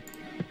 but okay.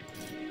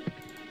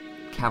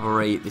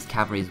 Cavalry, this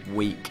cavalry is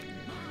weak.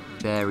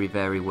 Very,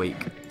 very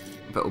weak.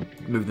 But we'll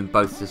move them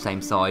both to the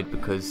same side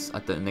because I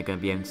don't think they're going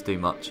to be able to do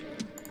much.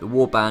 The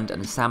warband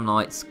and the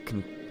Samnites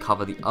can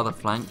cover the other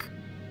flank.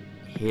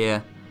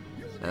 Here.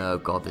 Oh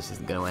god, this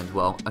isn't going to end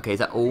well. Okay, is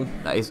that all?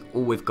 That is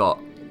all we've got.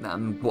 I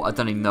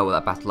don't even know what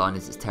that battle line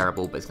is. It's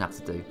terrible, but it's going to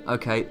have to do.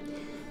 Okay.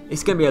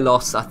 It's going to be a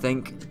loss, I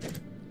think.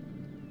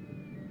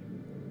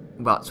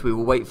 But we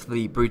will wait for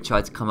the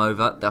Brutii to come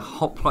over. The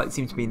hoplites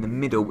seem to be in the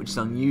middle, which is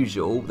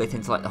unusual. They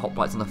tend to like the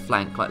hoplites on the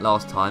flank, like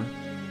last time.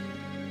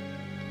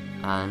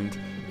 And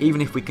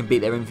even if we can beat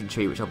their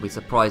infantry, which I'll be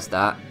surprised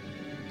at,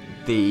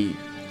 the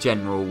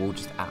general will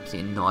just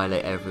absolutely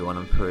annihilate everyone,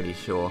 I'm pretty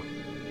sure.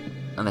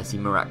 Unless he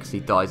miraculously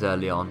dies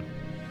early on.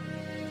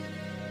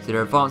 So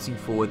they're advancing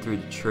forward through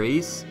the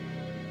trees.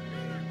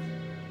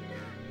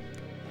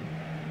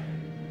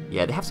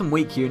 Yeah, they have some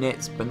weak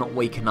units, but not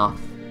weak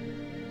enough.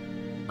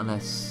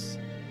 Unless...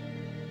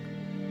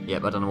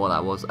 Yep, I don't know what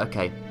that was.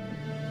 Okay.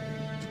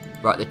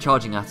 Right, they're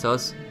charging at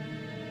us.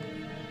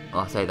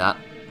 Well, I say that.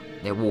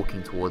 They're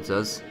walking towards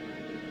us.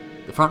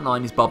 The front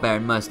line is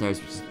barbarian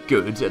mercenaries, which is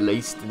good, at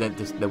least.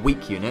 They're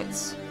weak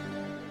units.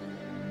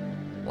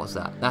 What's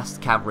that? That's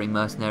cavalry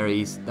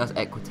mercenaries. That's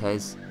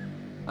equites.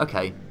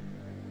 Okay.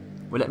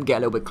 We'll let them get a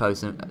little bit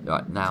closer.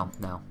 Right, now.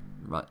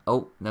 Right.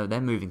 Oh, no,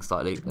 they're moving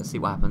slightly. Let's see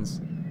what happens.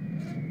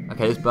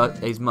 Okay,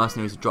 these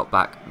mercenaries have dropped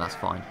back. That's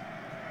fine.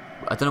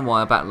 I don't know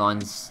why our back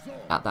line's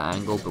at that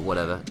angle, but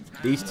whatever.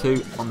 These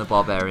two on the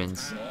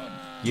barbarians.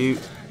 You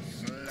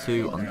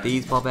two on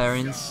these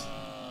barbarians.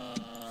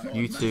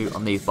 You two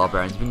on these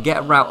barbarians. If we can get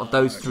a rout of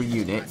those 3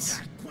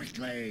 units,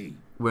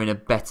 we're in a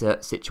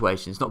better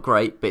situation. It's not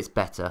great, but it's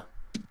better.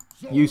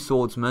 You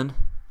swordsmen.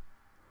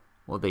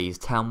 What are these?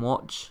 Town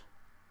watch.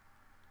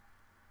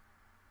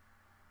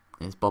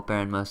 There's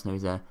barbarian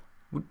mercenaries there.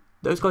 Would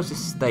those guys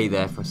just stay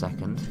there for a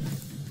second?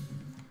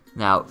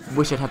 Now,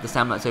 wish I'd had the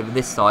Samnites over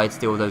this side,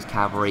 steal those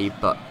cavalry,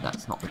 but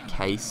that's not the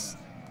case.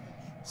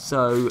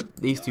 So,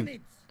 these two,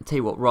 I'll tell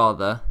you what,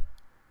 rather,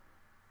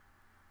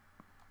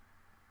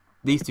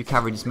 these 2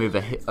 cavalry just move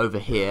over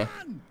here,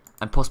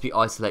 and possibly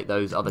isolate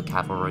those other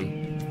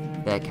cavalry,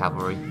 their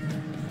cavalry.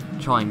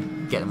 Try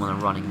and get them on a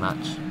running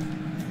match.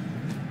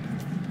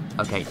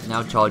 Okay,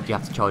 now charge, you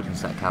have to charge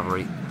into that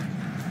cavalry.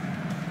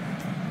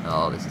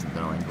 Oh, this isn't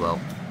going to end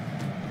well.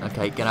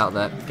 Okay, get out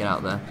there, get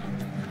out there.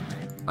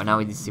 Right, now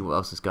we need to see what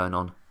else is going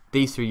on.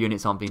 These 3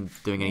 units aren't been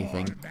doing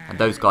anything, and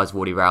those guys have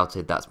already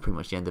routed. That's pretty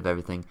much the end of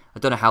everything. I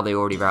don't know how they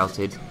already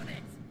routed.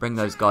 Bring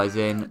those guys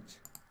in.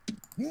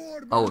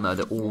 Oh no,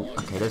 they're all...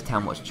 Okay, those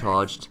town watch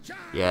charged.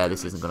 Yeah,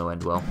 this isn't going to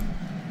end well.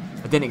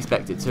 I didn't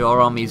expect it to. Our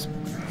army's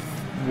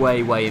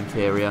way, way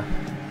inferior.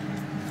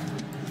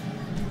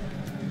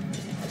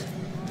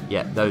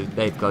 Yeah,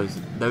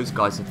 those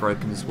guys have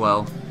broken as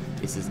well.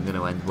 This isn't going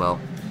to end well.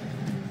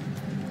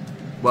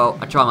 Well,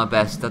 I tried my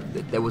best.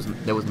 There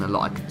wasn't a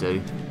lot I could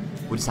do.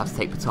 We'll just have to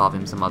take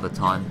Batavium some other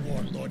time.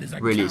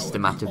 Really, it's just a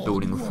matter of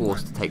building a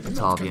force to take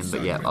Batavium.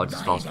 But yeah, I'll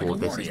just fast forward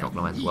this. It's not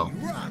going to end well,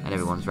 and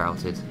everyone's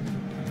routed.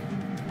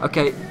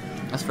 Okay,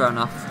 that's fair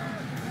enough.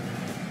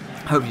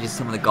 Hopefully, just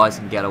some of the guys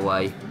can get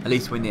away. At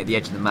least we're near the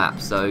edge of the map,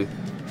 so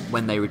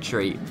when they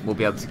retreat, we'll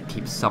be able to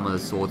keep some of the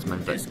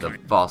swordsmen, but the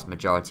vast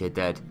majority are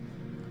dead.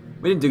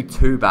 We didn't do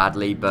too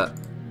badly, but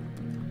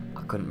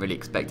I couldn't really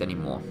expect any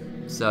more.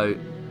 So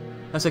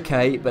that's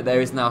okay, but there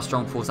is now a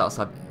strong force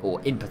outside,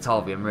 or in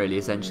Batavium really,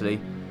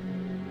 essentially.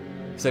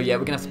 So yeah,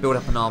 we're going to have to build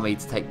up an army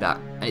to take that.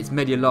 And it's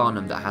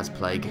Mediolanum that has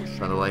plague,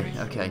 by the way.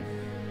 Okay.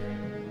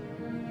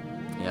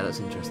 Yeah, that's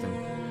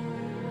interesting.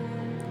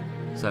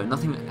 So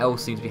nothing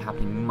else seems to be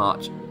happening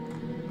much.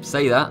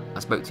 Say that, I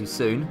spoke too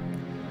soon.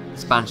 The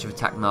Spanish have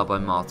attacked now by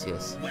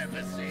Martius.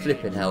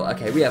 Flipping hell.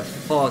 Okay, we have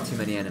far too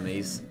many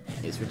enemies.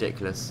 It's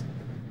ridiculous.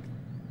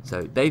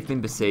 So they've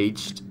been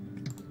besieged.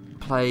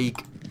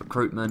 plague,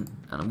 recruitment,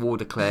 and a war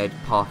declared,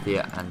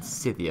 Parthia and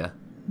Scythia.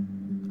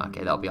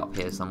 Okay, that'll be up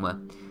here somewhere.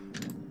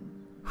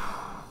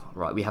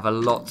 Right, we have a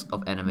lot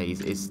of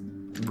enemies. It's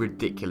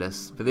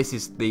ridiculous. But this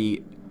is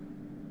the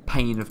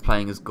pain of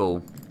playing as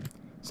Gaul.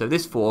 So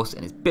this force,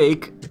 and it's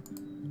big,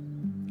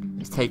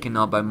 is taking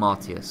Narbo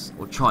Martius,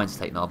 or trying to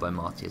take Narbo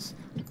Martius.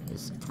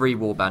 There's 3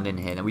 warband in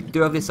here. Now we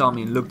do have this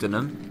army in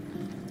Lugdunum,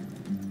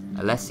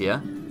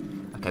 Alesia.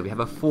 Okay, we have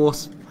a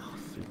force. Oh,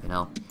 flipping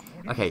hell.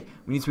 Okay,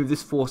 we need to move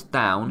this force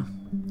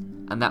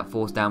down, and that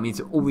force down. Means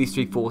that all these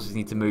 3 forces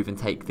need to move and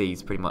take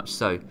these, pretty much.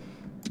 So,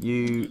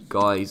 you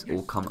guys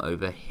all come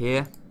over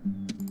here.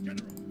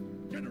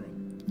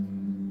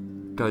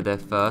 Go there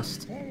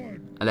first.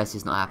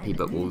 Alessia's not happy,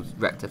 but we'll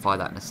rectify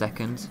that in a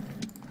second.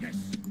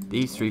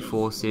 These 3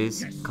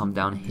 forces come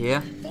down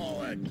here.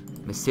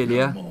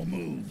 Massilia.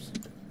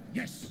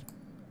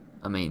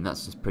 I mean,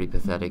 that's just pretty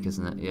pathetic,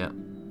 isn't it? Yeah.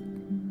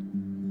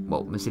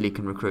 Well, Massilia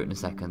can recruit in a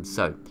second.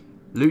 So,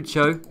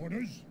 Lucio,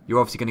 you're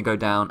obviously going to go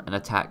down and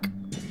attack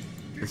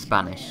the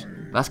Spanish.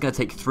 That's going to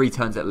take 3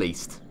 turns at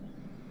least.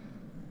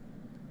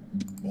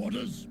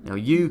 Now,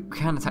 you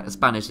can attack the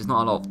Spanish. There's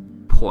not a lot of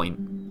point.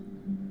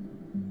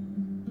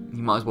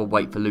 You might as well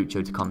wait for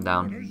Lucio to come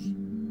down.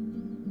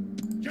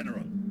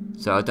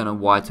 So, I don't know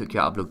why I took you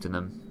out of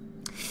Lugdunum.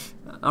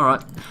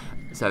 Alright.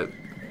 So,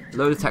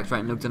 lower the tax rate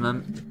in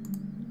Lugdunum.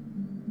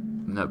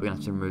 No, we're going to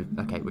have to remove...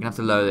 Okay, we're going to have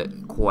to lower it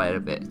quite a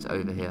bit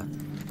over here.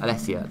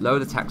 Alesia, lower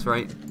the tax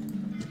rate.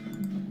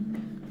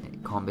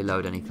 It can't be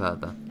lowered any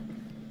further.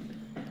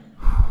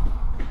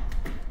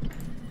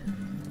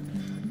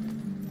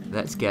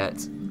 Let's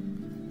get...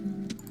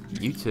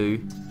 You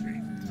 2.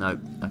 No,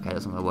 okay,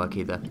 that's not going to work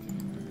either.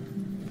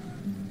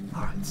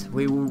 Alright,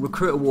 we will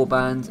recruit a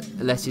warband.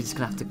 Alessia's just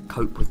going to have to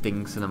cope with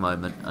things for the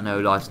moment. I know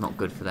life's not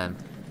good for them.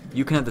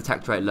 You can have the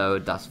tax rate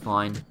lowered, that's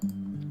fine.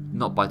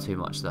 Not by too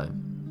much though.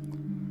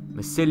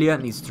 Massilia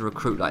needs to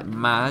recruit like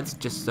mad,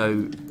 just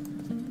so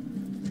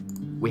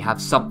we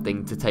have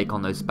something to take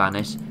on those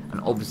Spanish.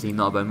 And obviously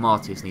Narbo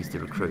Martius needs to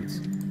recruit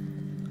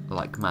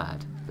like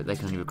mad, but they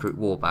can only recruit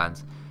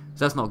warbands.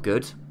 So that's not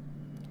good.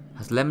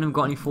 Has Lemnum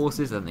got any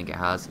forces? I don't think it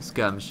has.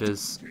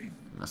 Skirmishers,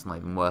 that's not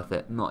even worth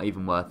it. Not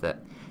even worth it.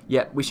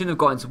 Yeah, we shouldn't have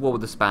got into war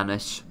with the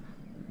Spanish.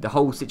 The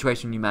whole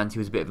situation in Humanity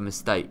was a bit of a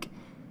mistake.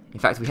 In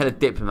fact, we had a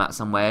diplomat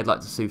somewhere. I'd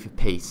like to sue for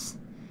peace.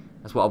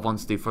 That's what I've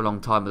wanted to do for a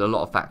long time with a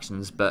lot of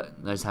factions, but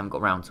I just haven't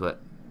got around to it.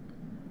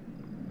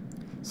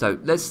 So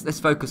let's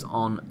focus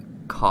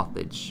on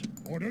Carthage,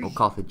 or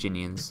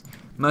Carthaginians.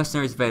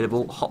 Mercenaries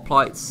available.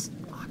 Hoplites.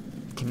 I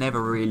can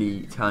never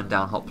really turn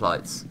down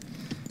hoplites.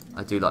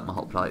 I do like my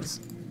hoplites,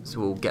 so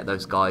we'll get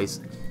those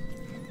guys.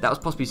 That was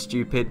possibly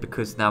stupid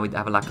because now we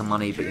have a lack of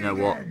money, but you know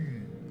what?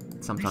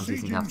 Sometimes these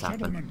things have to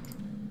happen.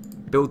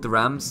 Build the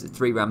rams.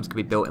 3 rams can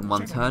be built in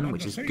 1 turn,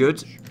 which is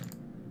good.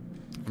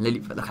 And Lily,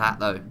 look at that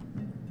though.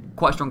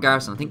 Quite a strong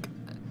garrison. I think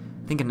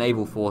a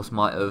naval force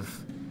might have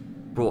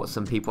brought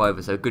some people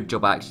over. So good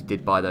job I actually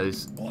did buy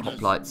those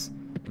hoplites.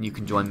 And you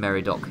can join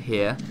Meridoc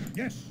here.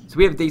 So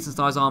we have a decent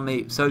sized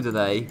army. So do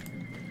they.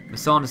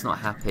 Messana's not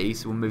happy,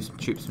 so we'll move some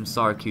troops from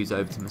Syracuse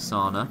over to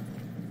Messana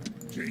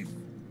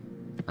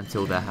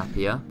until they're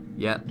happier.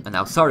 Yeah, and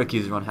now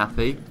Syracuse are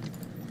unhappy.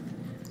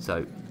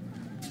 So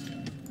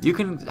you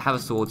can have a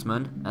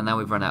swordsman, and now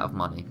we've run out of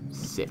money.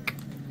 Sick.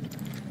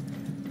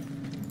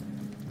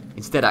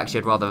 Instead,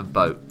 actually, I'd rather have a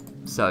boat.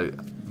 So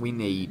we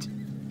need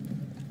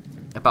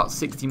about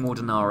 60 more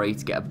denarii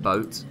to get a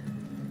boat.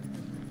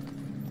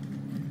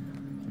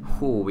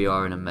 Oh, we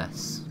are in a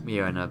mess. We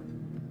are in a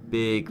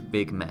big,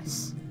 big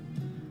mess.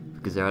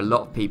 Because there are a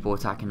lot of people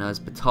attacking us.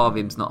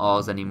 Batavium's not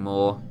ours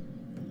anymore.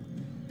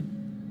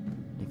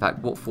 In fact,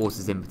 what force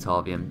is in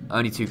Batavium?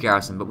 Only 2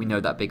 garrison, but we know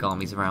that big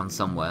army's around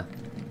somewhere.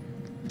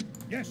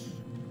 Yes.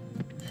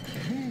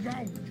 Move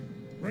out.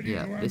 Ready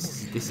Yeah, to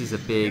this is a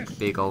big, Yes.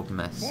 big old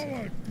mess.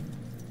 Forward.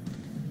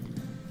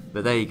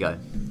 But there you go.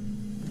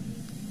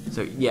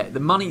 So yeah, the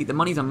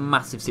money's a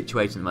massive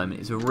situation at the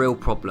moment. It's a real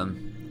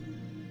problem.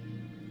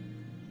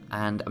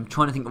 And I'm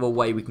trying to think of a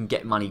way we can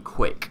get money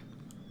quick.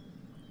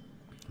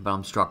 But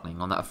I'm struggling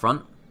on that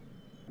front.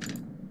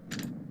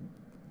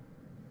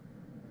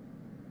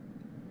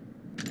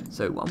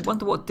 So I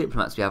wonder what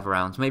diplomats we have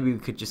around. Maybe we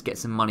could just get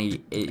some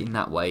money in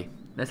that way.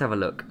 Let's have a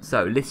look.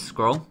 So, list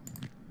scroll.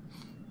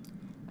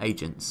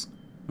 Agents.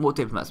 What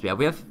diplomats do we have?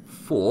 We have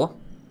 4.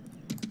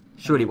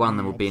 Surely one of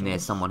them will be near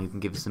someone who can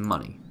give us some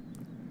money.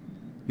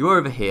 You're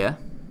over here.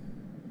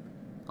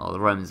 Oh, the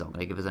Romans aren't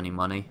going to give us any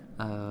money.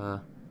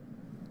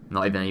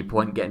 Not even any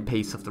point getting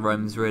peace off the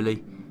Romans,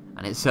 really.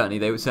 And they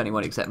certainly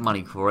won't accept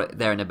money for it.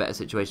 They're in a better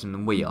situation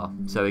than we are.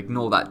 So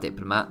ignore that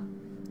diplomat.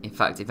 In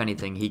fact, if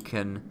anything, he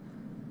can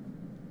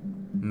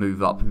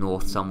move up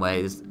north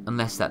somewhere,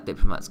 unless that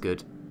diplomat's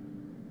good.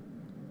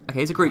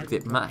 Okay, he's a Greek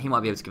diplomat. He might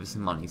be able to give us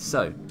some money.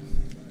 So,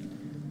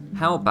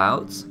 how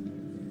about,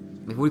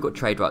 we've already got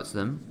trade rights to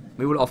them.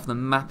 We will offer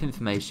them map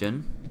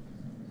information.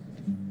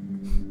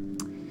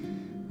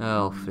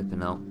 Oh,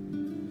 flipping out.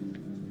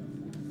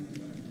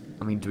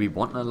 I mean, do we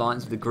want an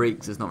alliance with the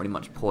Greeks? There's not really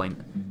much point.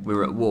 We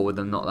were at war with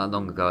them not that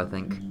long ago, I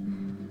think.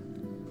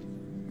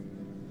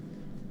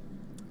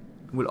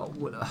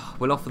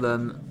 we'll offer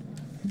them,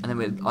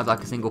 and then I'd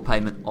like a single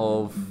payment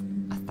of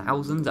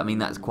 1,000. I mean,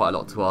 that's quite a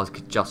lot to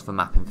ask just for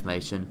map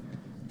information,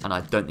 and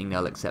I don't think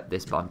they'll accept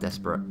this, but I'm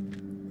desperate.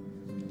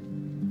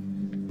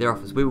 Their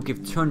offers: we will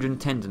give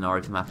 210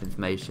 denarii for map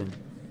information.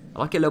 I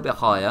like it a little bit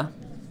higher.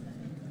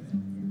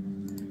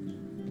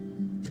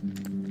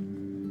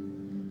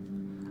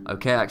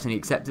 Okay, I actually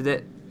accepted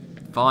it.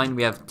 Fine,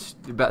 we have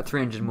about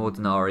 300 more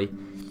denarii.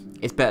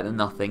 It's better than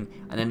nothing.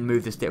 And then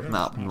move the stick from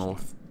up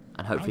north,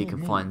 and hopefully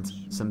can find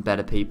some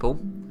better people.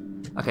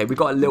 Okay, we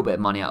got a little bit of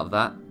money out of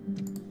that.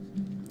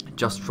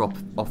 Just for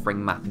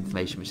offering map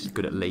information, which is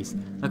good at least.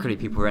 Look how many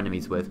people we're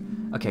enemies with.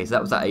 Okay, so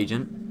that was that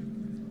agent.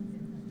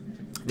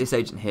 This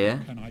agent here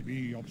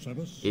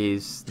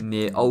is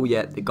near... Oh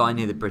yeah, the guy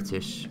near the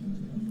British.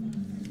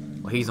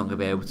 Well, he's not going to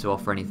be able to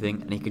offer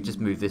anything, and he could just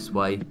move this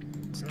way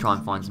to try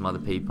and find some other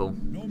people.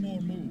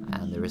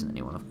 And there isn't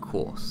anyone, of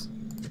course.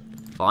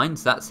 Fine,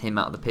 so that's him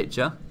out of the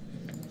picture.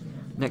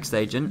 Next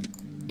agent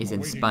is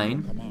in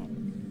Spain.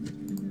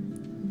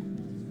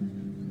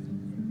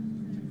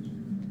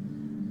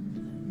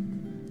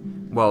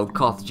 Well,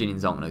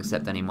 Carthaginians aren't going to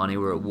accept any money.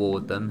 We're at war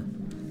with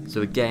them.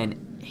 So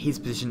again, his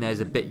position there is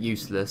a bit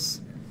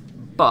useless.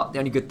 But the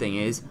only good thing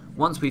is,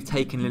 once we've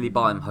taken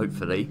Lilybaeum,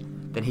 hopefully,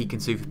 then he can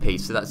sue for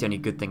peace. So that's the only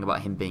good thing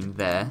about him being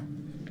there.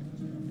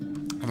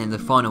 And then the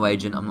final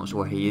agent, I'm not sure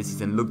where he is.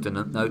 He's in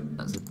Lugdunum. No,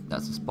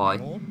 that's a spy.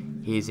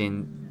 He is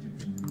in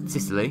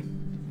Sicily.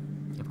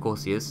 Of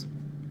course he is.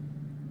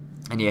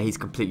 And yeah, he's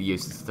completely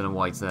useless. I don't know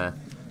why he's there.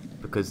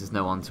 Because there's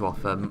no one to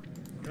offer, no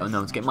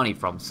one to get money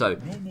from. So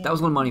that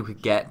was all the money we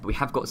could get. But we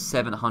have got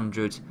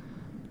 700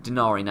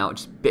 denarii now,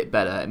 which is a bit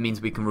better. It means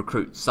we can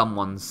recruit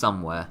someone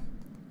somewhere.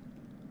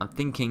 I'm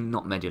thinking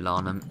not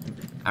Mediolanum,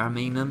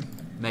 Ariminum.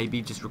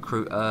 Maybe just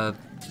recruit a...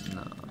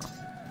 No.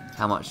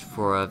 How much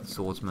for a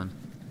swordsman?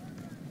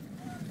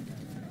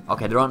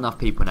 Okay, there aren't enough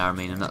people in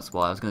Ariminum, that's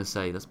why. I was going to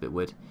say, that's a bit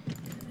weird.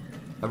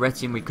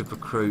 Arretium, we could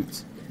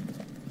recruit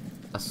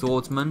a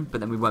swordsman, but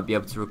then we won't be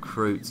able to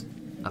recruit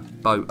a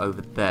boat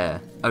over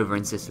there. Over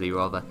in Sicily,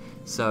 rather.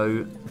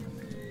 So,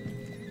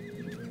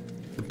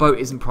 the boat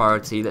isn't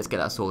priority. Let's get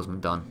that swordsman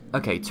done.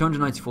 Okay,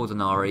 294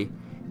 denarii.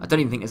 I don't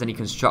even think there's any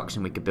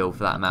construction we could build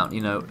for that amount,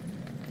 you know.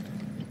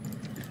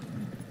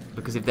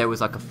 Because if there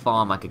was like a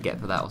farm I could get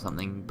for that or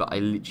something, but I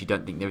literally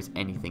don't think there is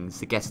anything.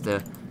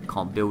 Segesta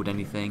can't build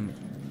anything.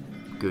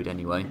 Good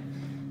anyway.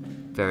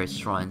 Various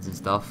shrines and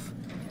stuff.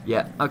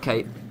 Yeah,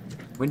 okay.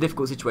 We're in a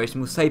difficult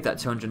situation. We'll save that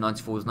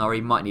 294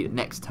 denarii. Might need it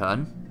next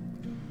turn.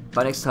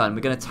 By next turn,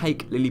 we're going to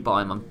take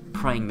Lilybaeum. I'm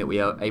praying that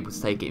we are able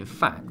to take it. In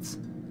fact,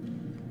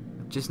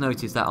 I've just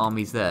noticed that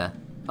army's there.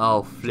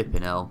 Oh,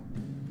 flipping hell.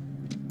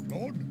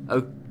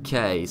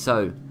 Okay,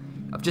 so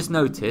I've just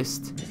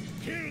noticed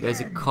there's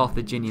a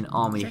Carthaginian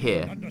army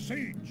here,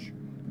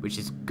 which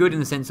is good in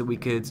the sense that we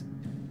could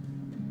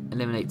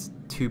eliminate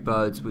 2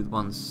 birds with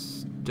 1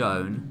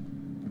 stone,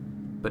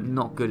 but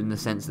not good in the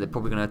sense that they're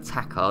probably going to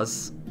attack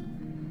us.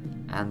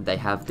 And they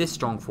have this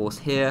strong force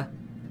here,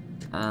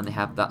 and they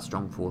have that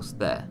strong force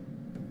there.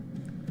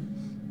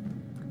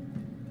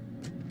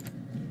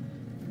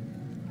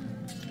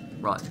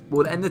 Right,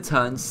 we'll end the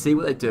turn, see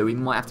what they do. We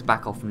might have to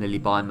back off from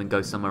Lilybaeum and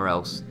go somewhere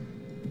else.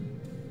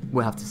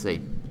 We'll have to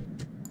see.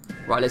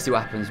 Right, let's see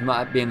what happens.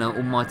 Might be an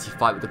almighty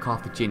fight with the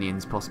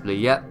Carthaginians, possibly.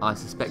 Yep, I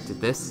suspected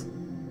this.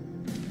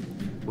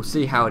 We'll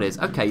see how it is.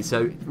 Okay,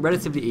 so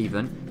relatively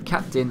even.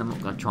 Captain, I'm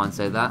not going to try and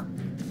say that.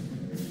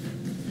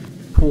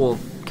 Poor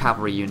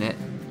cavalry unit.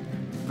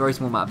 Very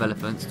small amount of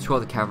elephants. 2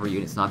 other cavalry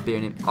units. And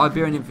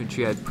Iberian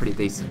infantry are pretty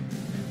decent.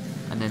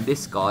 And then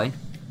this guy,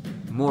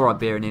 more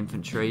Iberian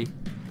infantry.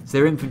 So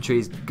their infantry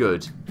is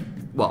good.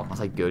 Well, I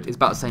say good. It's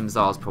about the same as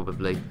ours,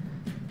 probably.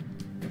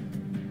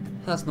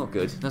 That's not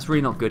good. That's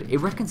really not good. It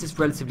reckons it's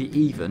relatively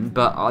even,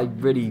 but I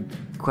really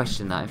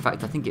question that. In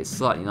fact, I think it's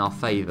slightly in our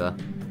favour.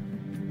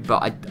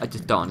 But I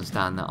just don't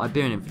understand that.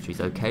 Iberian infantry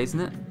is okay, isn't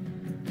it?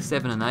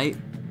 7 and 8.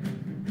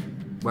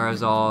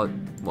 Whereas our...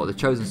 Well, the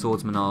chosen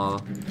swordsmen are...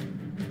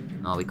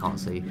 Oh, we can't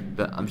see.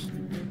 But I'm just...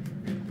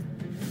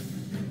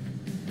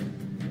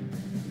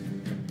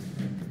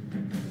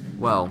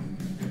 Well.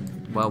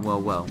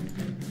 Well.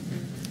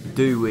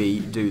 Do we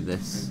do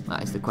this?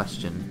 That is the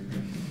question.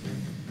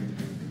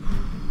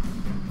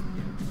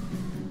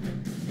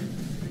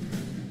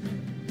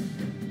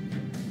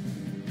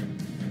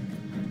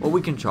 Well,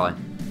 we can try.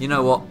 You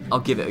know what? I'll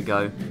give it a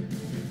go.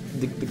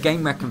 The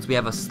game reckons we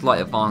have a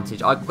slight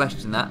advantage. I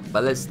question that,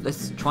 but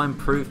let's try and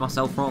prove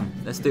myself wrong.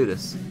 Let's do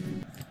this.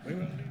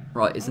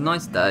 Right, it's a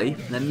nice day,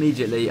 and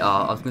immediately,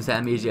 I was going to say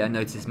immediately I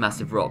noticed this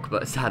massive rock,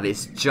 but sadly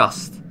it's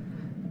just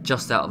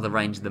out of the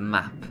range of the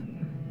map,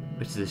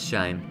 which is a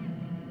shame.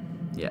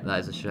 Yeah, that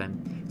is a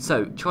shame.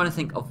 So, trying to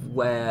think of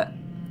where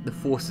the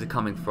forces are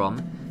coming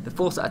from. The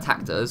force that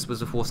attacked us was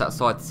the force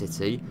outside the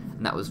city,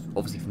 and that was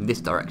obviously from this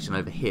direction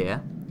over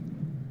here.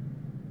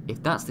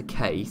 If that's the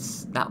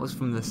case, that was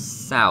from the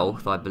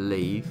south, I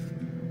believe,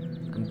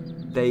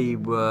 and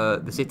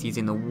the city's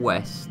in the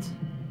west.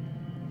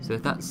 So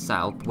if that's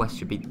south, west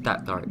should be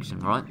that direction,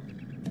 right?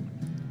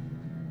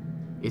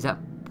 Is that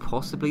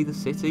possibly the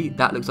city.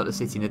 That looks like the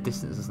city in the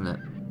distance, doesn't it?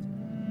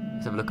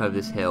 Let's have a look over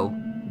this hill.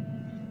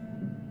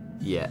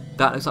 Yeah,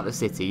 that looks like the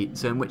city.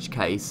 So in which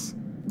case,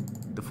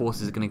 the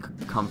forces are going to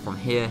come from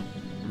here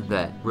and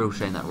there. Real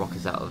shame that rock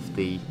is out of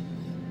the...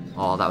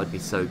 Oh, that would be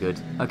so good.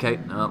 Okay,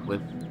 we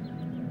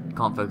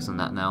can't focus on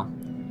that now.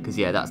 Because,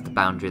 yeah, that's the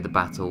boundary of the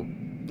battle.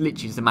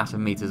 Literally just a matter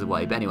of meters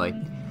away. But anyway.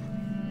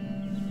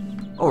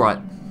 Alright.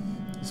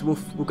 So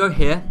we'll go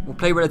here. We'll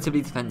play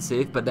relatively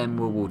defensive, but then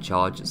we'll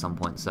charge at some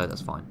point. So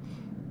that's fine.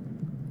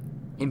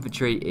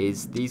 Infantry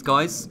is these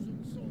guys.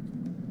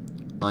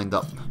 Lined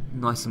up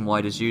nice and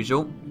wide as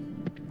usual.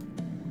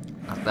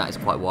 That is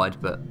quite wide,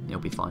 but it'll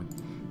be fine.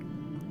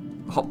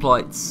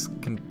 Hoplites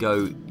can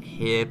go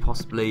here,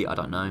 possibly. I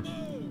don't know.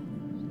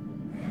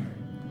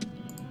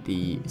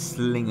 The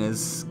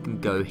slingers can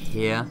go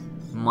here.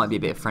 Might be a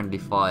bit of friendly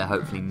fire,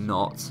 hopefully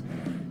not.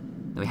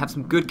 Now we have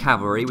some good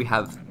cavalry. We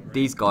have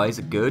these guys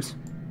are good.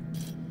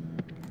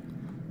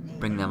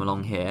 Bring them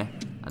along here.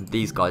 And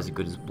these guys are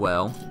good as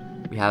well.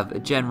 We have a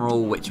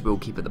general, which we'll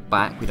keep at the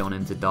back. We don't want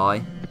him to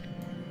die.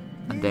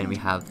 And then we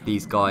have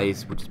these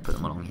guys. We'll just put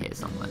them along here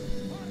somewhere.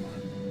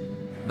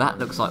 That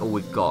looks like all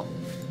we've got.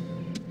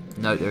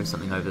 No, there is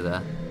something over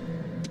there.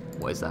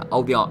 What is that?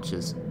 Oh, the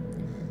archers.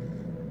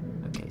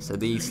 Okay, so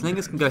the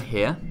slingers can go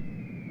here.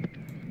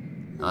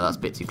 Oh, that's a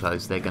bit too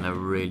close. They're going to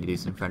really do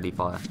some friendly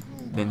fire.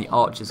 Then the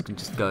archers can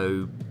just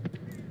go...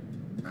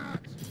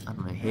 I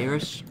don't know,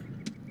 here-ish?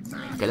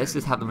 Okay, let's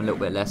just have them a little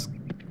bit less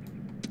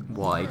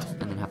wide.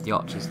 And then have the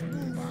archers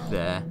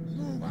there.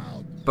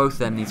 Both of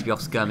them need to be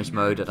off skirmish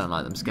mode. I don't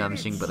like them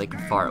skirmishing, but they can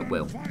fire at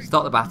will.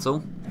 Start the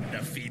battle.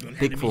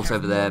 Big force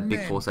over there,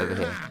 big force over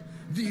here.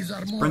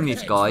 Let's bring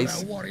these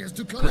guys,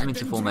 put them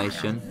into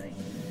formation,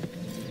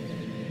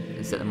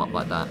 and set them up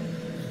like that.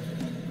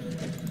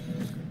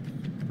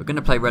 We're going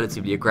to play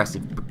relatively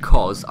aggressive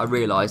because I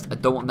realised I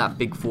don't want that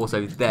big force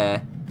over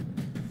there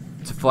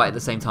to fight at the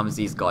same time as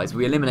these guys.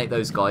 We eliminate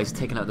those guys,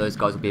 taking out those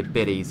guys will be a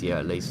bit easier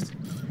at least.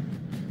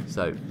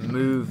 So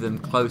move them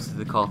close to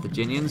the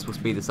Carthaginians. We'll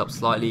speed this up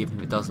slightly even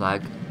if it does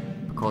lag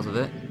because of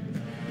it.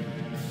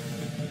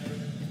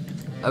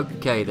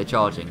 Okay, they're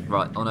charging.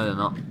 Right, oh no they're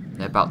not.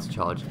 They're about to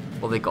charge.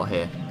 What have they got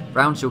here?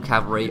 Round shield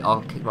cavalry.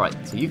 Okay, right,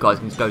 so you guys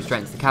can just go straight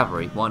into the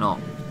cavalry. Why not?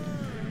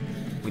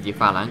 With your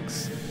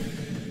phalanx.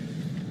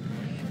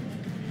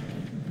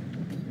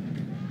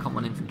 Come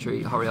on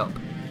infantry, hurry up.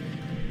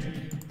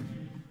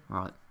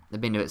 Right, they've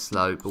been a bit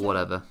slow, but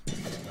whatever.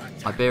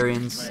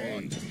 Iberians,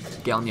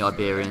 get on the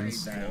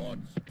Iberians.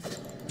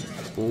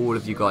 All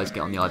of you guys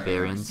get on the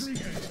Iberians.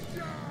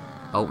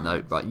 Oh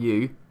no, right,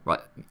 you. Right,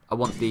 I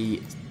want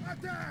the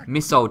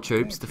missile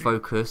troops to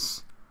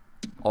focus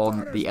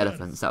on the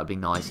elephants. That would be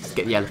nice. Just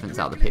get the elephants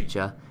out of the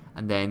picture.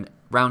 And then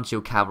round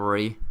shield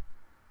cavalry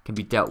can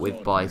be dealt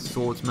with by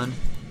swordsmen.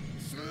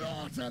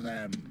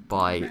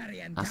 By,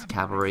 that's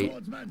cavalry.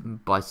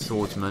 By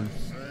swordsmen.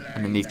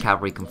 And then these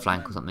cavalry can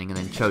flank or something. And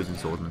then chosen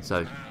swordsmen.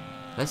 So,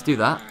 let's do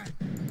that.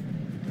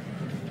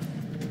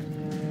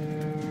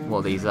 What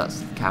are these?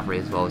 That's cavalry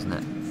as well, isn't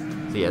it?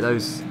 So yeah,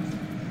 those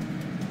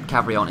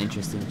cavalry aren't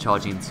interested in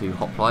charging into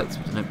hoplites,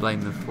 which I don't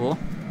blame them for.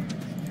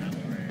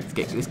 Let's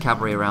get this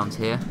cavalry around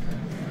here.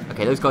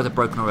 Okay, those guys are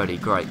broken already.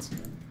 Great.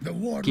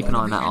 Keep an eye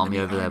on that army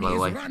over there, by the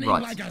way.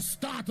 Right.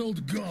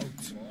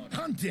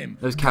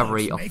 Those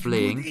cavalry are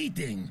fleeing.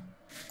 I'm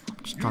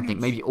just trying to think.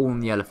 Maybe all on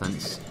the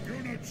elephants.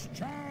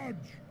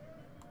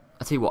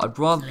 I tell you what, I'd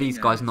rather these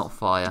guys not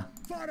fire.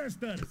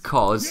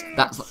 Because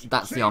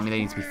that's the army they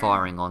need to be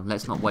firing on.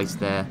 Let's not waste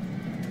their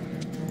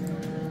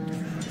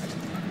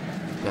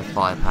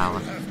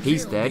firepower.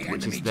 He's dead,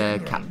 which is their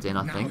captain,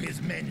 I think.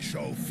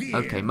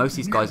 Okay, most of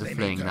these guys are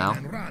fleeing now.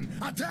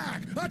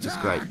 Which is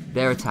great.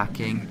 They're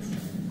attacking.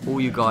 All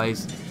you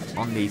guys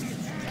on these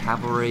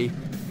cavalry.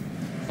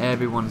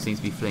 Everyone seems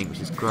to be fleeing, which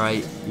is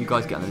great. You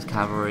guys get on those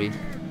cavalry.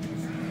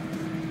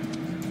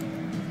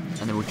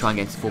 And then we'll try and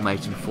get into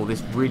formation before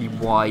this really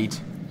wide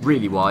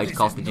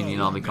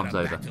Carthaginian army comes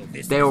over.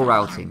 They're all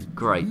routing.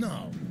 Great.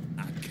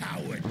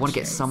 I want to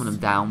get some of them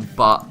down,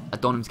 but I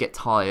don't want them to get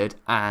tired,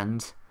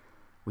 and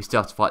we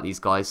still have to fight these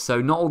guys.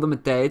 So not all of them are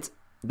dead.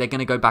 They're going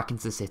to go back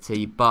into the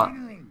city, but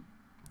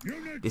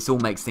this all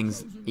makes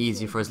things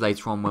easier for us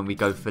later on when we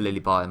go for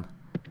Lilybium.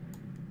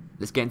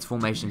 Let's get into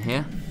formation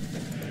here.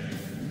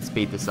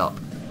 Speed this up.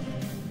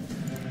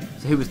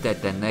 So who was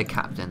dead then? Their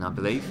captain, I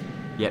believe.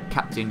 Yep,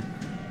 Captain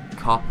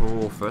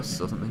Carparorphus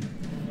or something.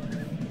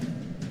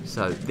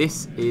 So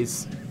this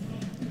is...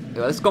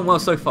 It's gone well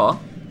so far.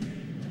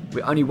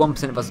 Only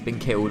 1% of us have been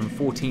killed and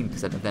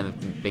 14% of them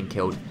have been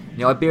killed.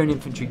 The Iberian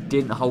infantry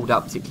didn't hold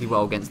out particularly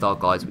well against our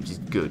guys, which is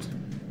good.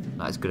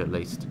 That is good at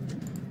least.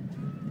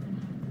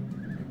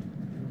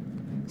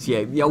 So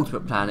yeah, the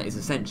ultimate plan is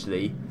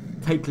essentially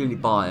take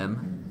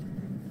Lilybium,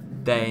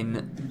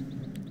 then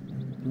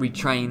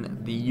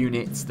retrain the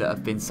units that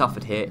have been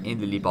suffered here in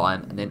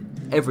Lilybium, and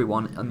then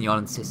everyone on the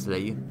island of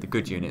Sicily, the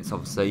good units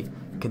obviously,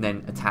 can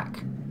then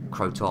attack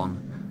Croton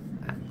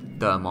and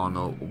Thermon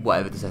or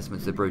whatever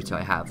detachments the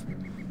Brutii have.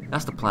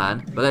 That's the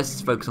plan, but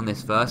let's focus on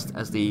this first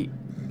as the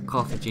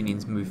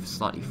Carthaginians move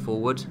slightly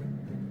forward.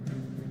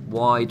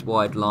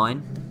 wide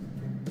line.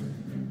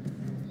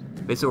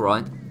 But it's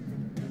alright.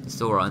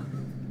 It's alright.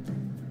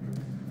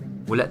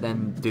 We'll let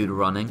them do the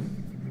running.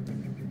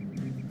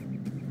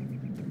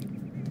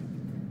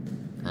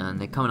 And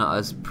they're coming at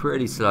us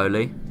pretty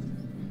slowly.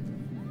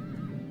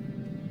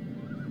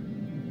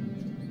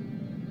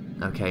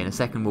 Okay, in a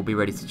second we'll be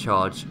ready to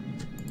charge.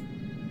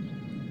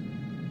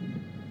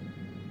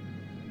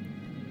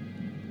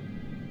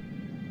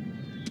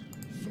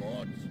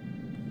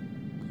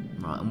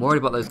 Right, I'm worried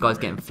about those guys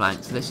getting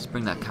flanked, so let's just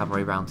bring that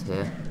cavalry around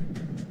here.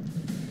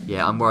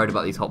 Yeah, I'm worried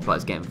about these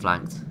hoplites getting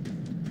flanked.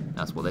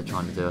 That's what they're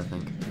trying to do, I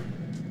think.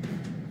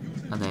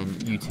 And then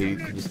you two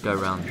can just go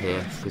around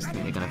here, because I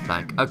think they're going to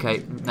flank.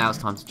 Okay, now it's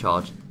time to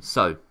charge.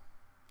 So,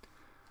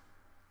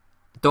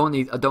 I don't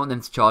want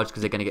them to charge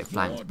because they're going to get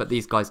flanked, but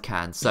these guys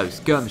can. So,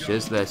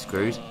 skirmishers, they're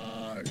screwed.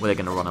 Well, they're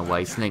going to run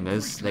away.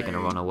 Slingers, they're going to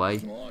run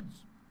away.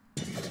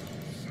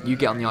 You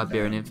get on the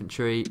Iberian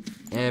infantry.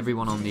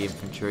 Everyone on the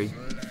infantry.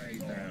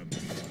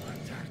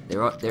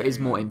 There is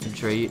more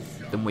infantry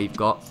than we've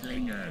got.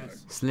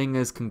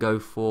 Slingers can go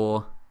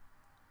for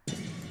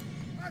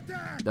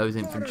those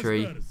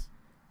infantry.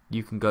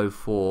 You can go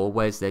for,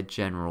 where's their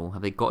general?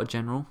 Have they got a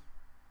general?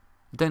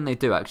 I don't think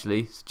they do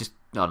actually. So just,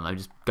 I don't know,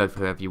 just go for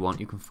whoever you want.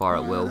 You can fire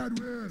at will.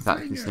 In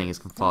fact, slingers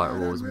can fire at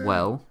will as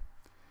well.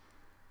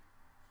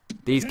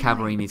 These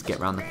cavalry need to get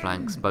around the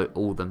flanks, but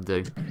all of them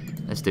do.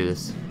 Let's do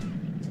this.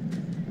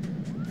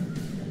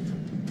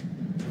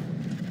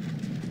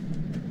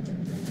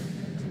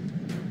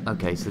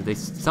 Okay, so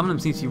some of them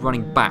seem to be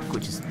running back,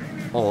 which is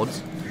odd.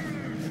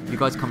 You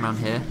guys come around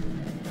here.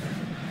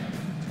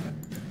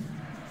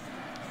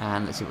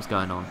 And let's see what's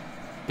going on.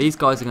 These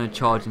guys are going to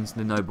charge into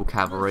the noble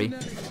cavalry.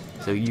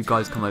 So you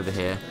guys come over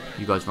here.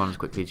 You guys run as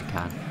quickly as you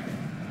can.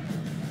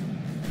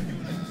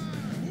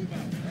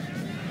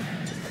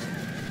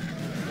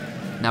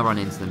 Now run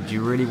into them. Do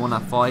you really want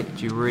that fight?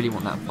 Do you really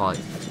want that fight?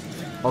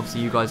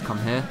 Obviously you guys come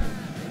here.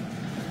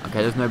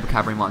 Okay, those noble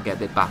cavalry might get a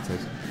bit battered.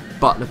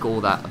 But look at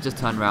all that. I've just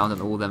turned around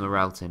and all of them are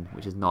routing,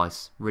 which is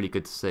nice. Really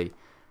good to see.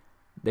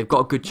 They've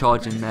got a good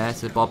charge in there,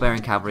 so the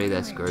barbarian cavalry,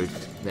 they're screwed.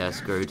 They're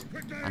screwed.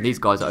 And these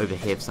guys are over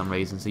here for some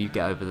reason, so you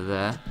get over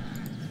there.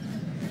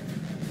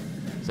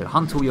 So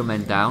hunt all your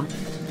men down.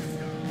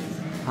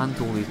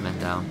 Hunt all these men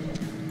down.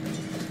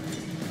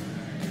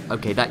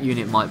 Okay, that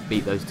unit might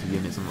beat those two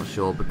units, I'm not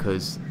sure,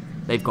 because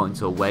they've got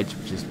into a wedge,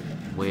 which is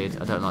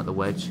weird. I don't like the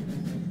wedge.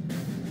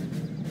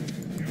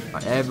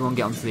 Right, everyone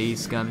get onto these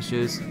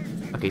skirmishers.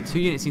 Okay, two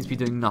units seems to be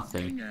doing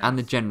nothing, and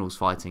the general's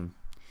fighting.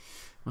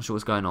 Not sure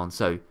what's going on.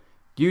 So,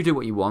 you do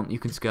what you want. You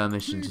can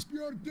skirmish and just,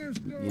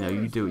 you know,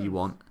 you do what you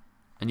want,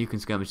 and you can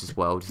skirmish as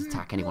well. Just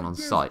attack anyone on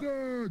sight.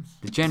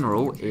 The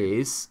general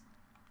is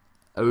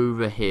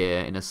over here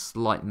in a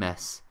slight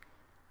mess.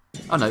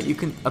 Oh no, you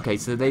can. Okay,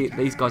 so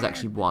these guys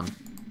actually won.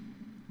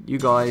 You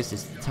guys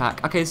just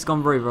attack. Okay, this has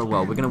gone very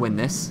well. We're gonna win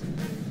this,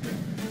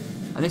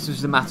 and this was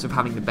just a matter of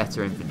having the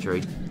better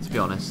infantry. To be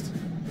honest,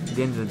 at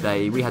the end of the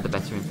day, we had the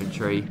better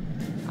infantry.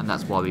 And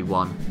that's why we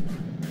won.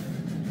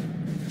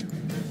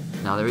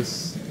 Now there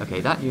is... Okay,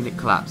 that unit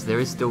collapsed. There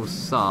is still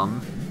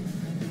some...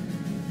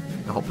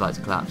 The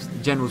hoplites collapsed.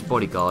 The general's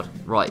bodyguard.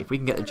 Right, if we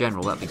can get the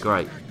general, that'd be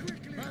great.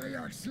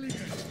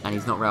 And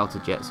he's not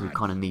routed yet, so we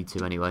kind of need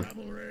to anyway.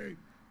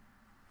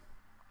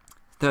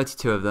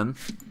 32 of them.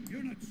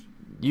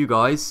 You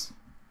guys,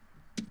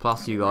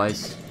 plus you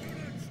guys,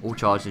 all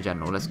charge the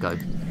general. Let's go.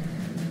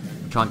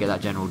 We'll try and get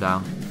that general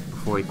down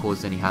before he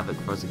causes any havoc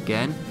for us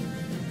again.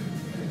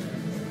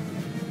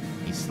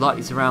 He's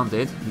slightly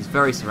surrounded. He's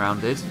very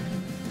surrounded.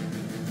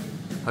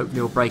 Hopefully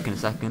he'll break in a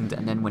second,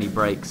 and then when he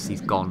breaks,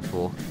 he's gone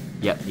for...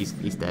 Yep, he's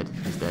dead.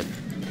 He's dead.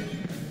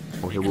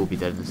 Or he will be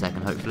dead in a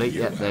second, hopefully.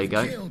 Yep, there you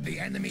go.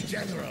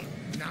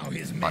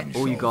 Right,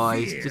 all you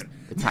guys, just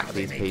attack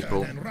these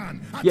people.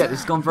 Yeah, this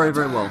has gone very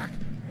well.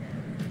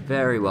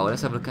 Very well.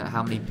 Let's have a look at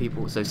how many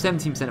people... So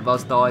 17% of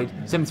us died,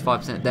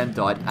 75% of them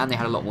died, and they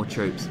had a lot more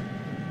troops.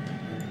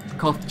 The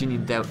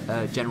Carthaginian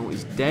general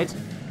is dead.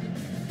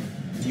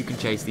 You can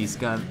chase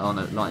these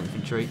light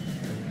infantry.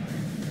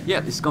 Yeah,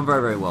 this has gone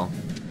very well.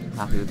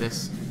 Happy with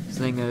this.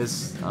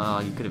 Slingers,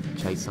 you could have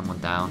chased someone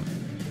down.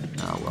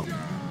 Oh well.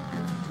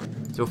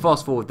 So we'll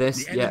fast forward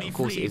this. Yeah, of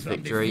course it is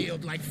victory.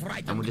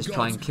 And we'll just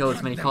try and kill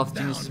as many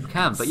Carthaginians as we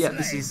can. But yeah,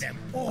 this is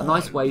a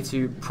nice way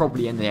to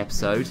probably end the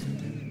episode.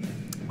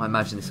 I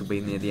imagine this will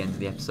be near the end of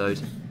the episode.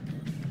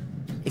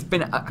 It's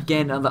been,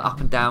 again, another up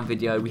and down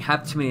video. We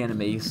have too many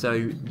enemies,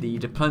 so the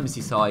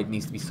diplomacy side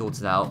needs to be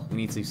sorted out. We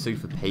need to sue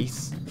for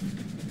peace.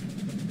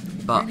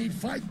 But,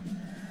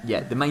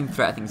 yeah, the main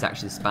threat I think is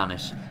actually the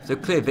Spanish. So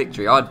clear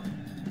victory. I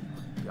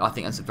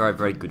think that's a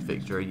very good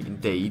victory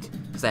indeed,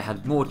 because they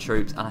had more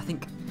troops, and I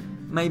think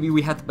maybe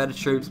we had the better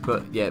troops,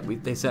 but yeah,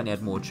 they certainly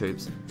had more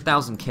troops.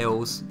 1,000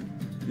 kills.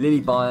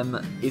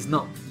 Lilybaeum is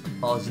not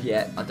ours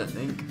yet, I don't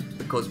think,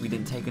 because we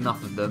didn't take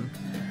enough of them.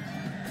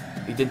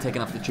 We didn't take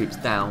enough of the troops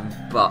down,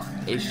 but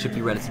it should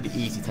be relatively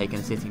easy taking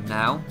a city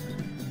now.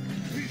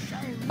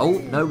 Oh,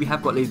 no, we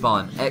have got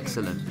Lilybaeum.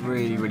 Excellent.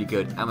 Really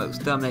good. And we'll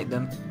exterminate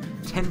them.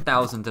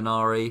 10,000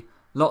 denarii.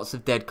 Lots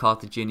of dead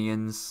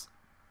Carthaginians.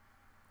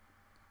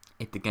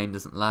 if the game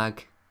doesn't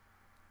lag.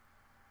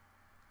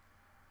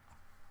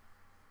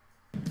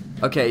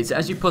 Okay, so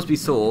as you possibly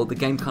saw, the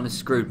game kind of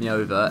screwed me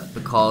over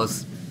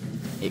because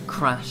it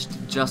crashed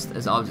just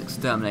as I was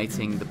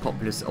exterminating the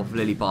populace of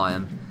Lily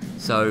Biome,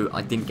 so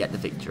I didn't get the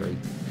victory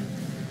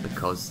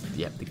because,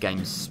 yeah, the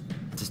game's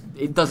just,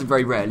 it does it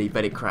very rarely,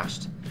 but it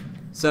crashed.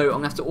 So I'm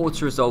going to have to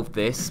auto-resolve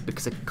this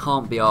because I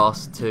can't be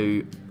asked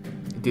to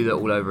do that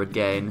all over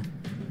again.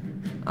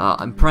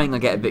 I'm praying I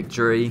get a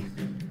victory.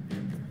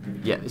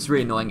 Yeah, it's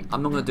really annoying.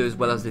 I'm not going to do as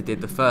well as I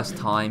did the first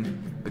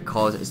time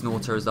because it's an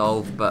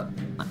auto-resolve, but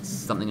that's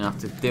something I have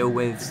to deal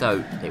with.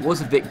 So it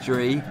was a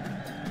victory,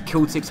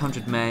 killed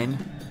 600 men,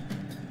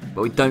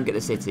 but we don't get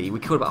the city. We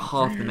killed about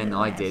half the men that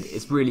I did.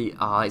 It's really,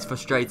 it's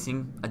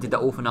frustrating. I did that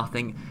all for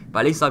nothing, but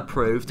at least I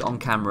proved on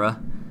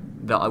camera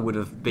that I would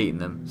have beaten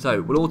them.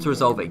 So we'll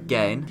auto-resolve it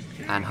again,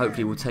 and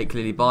hopefully we'll take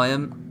Lily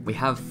Biome. We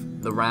have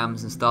the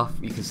rams and stuff.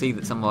 You can see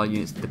that some of our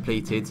units are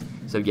depleted.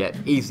 So yeah,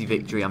 easy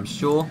victory, I'm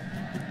sure.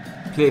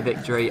 Clear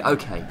victory.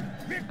 Okay,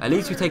 at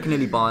least we've taken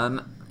Lily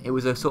Biome. It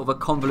was a sort of a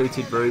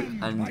convoluted route,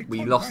 and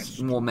we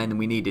lost more men than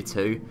we needed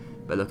to.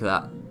 But look at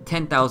that,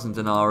 10,000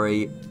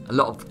 denarii, a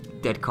lot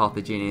of dead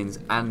Carthaginians,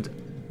 and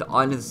the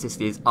island of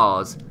Sicily is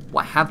ours.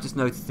 What I have just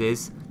noticed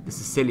is the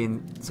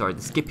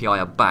Scipii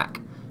are back.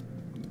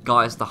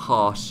 Gaius the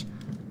Harsh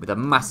with a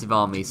massive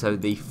army. So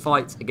the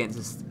fight against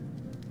us,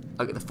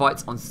 the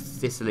fight on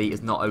Sicily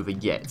is not over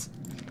yet.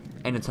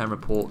 End of turn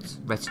report.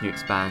 Retinue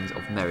expands of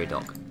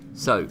Meriadoc.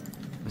 So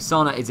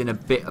Messana is in a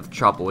bit of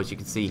trouble. As you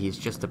can see, he's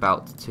just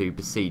about to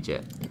besiege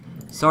it.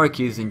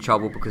 Syracuse is in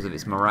trouble because of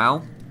its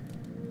morale.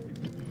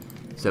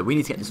 So we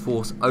need to get this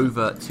force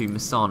over to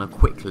Messana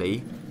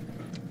quickly.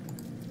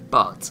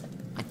 But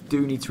I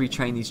do need to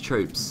retrain these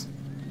troops.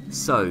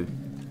 So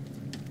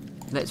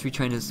let's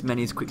retrain as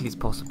many as quickly as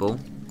possible.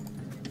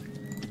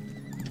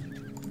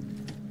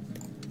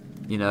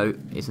 You know,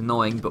 it's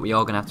annoying, but we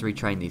are going to have to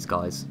retrain these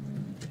guys.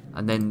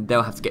 And then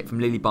they'll have to get from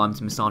Lily Biome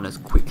to Messana as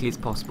quickly as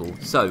possible.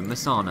 So,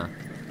 Messana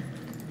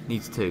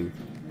needs to,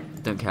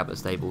 don't care about the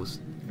stables,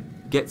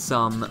 get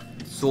some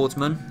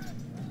swordsmen.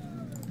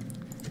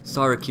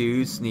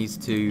 Syracuse needs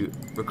to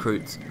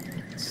recruit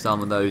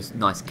some of those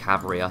nice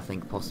cavalry, I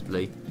think,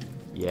 possibly.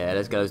 Yeah,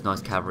 let's get those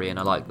nice cavalry, and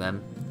I like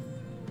them.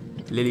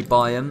 Lily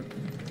Biome,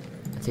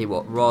 I tell you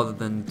what, rather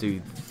than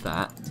do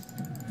that,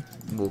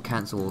 we'll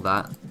cancel all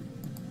that.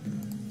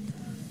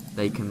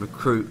 They can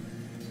recruit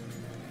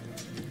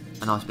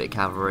a nice bit of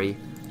cavalry,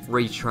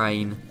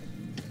 retrain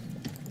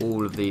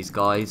all of these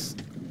guys.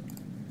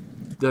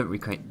 Don't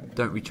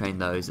retrain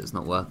those, it's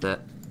not worth it.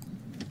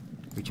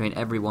 Retrain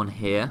everyone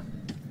here,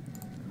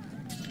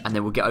 and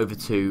then we'll get over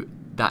to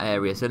that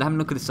area. So have a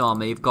look at this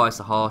army of Gaius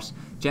the Harsh.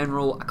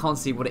 General, I can't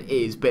see what it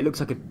is, but it looks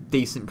like a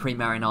decent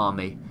pre-Marian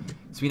army.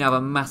 So we now have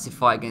a massive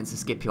fight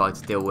against the Scipii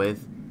to deal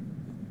with.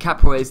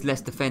 Capua is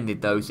less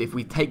defended though, so if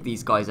we take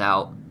these guys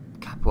out,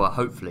 Capua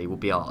hopefully will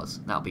be ours.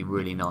 That'll be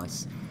really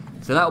nice.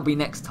 So that'll be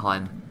next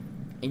time.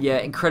 Yeah,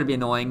 incredibly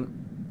annoying,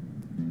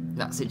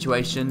 that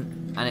situation.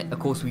 And of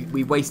course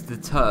we wasted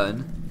a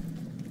turn,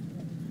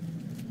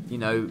 you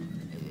know,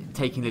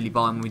 taking Lily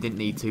Biome when we didn't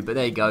need to. But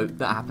there you go,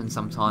 that happens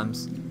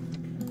sometimes.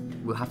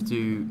 We'll have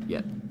to,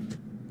 yeah.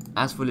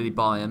 As for Lily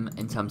Biome,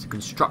 in terms of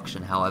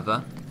construction,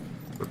 however,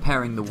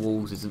 repairing the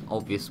walls is an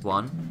obvious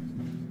one.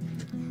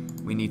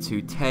 We need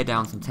to tear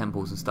down some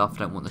temples and stuff.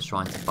 Don't want the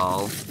shrine to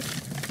Baal,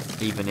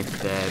 even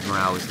if their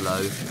morale is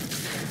low.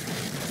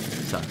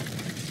 So,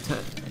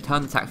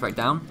 turn the tax rate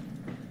down.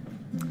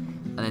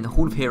 And then the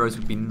Hall of Heroes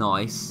would be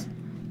nice.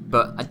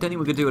 But I don't think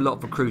we're going to do a lot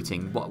of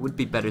recruiting. What would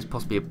be better is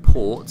possibly a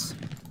port.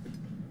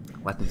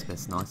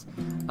 Weaponsmith's nice.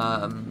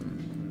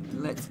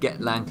 Let's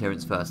get land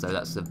clearance first, though.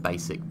 That's a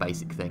basic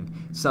thing.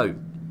 So,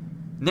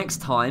 next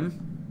time,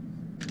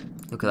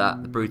 look at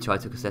that. The Brutii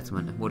took a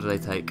settlement. What did they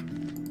take?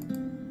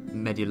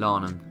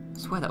 Mediolanum. I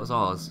swear that was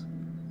ours.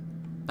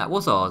 That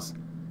was ours.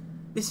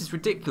 This is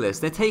ridiculous.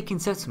 They're taking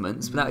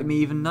settlements without me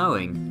even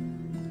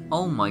knowing.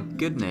 Oh my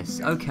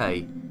goodness.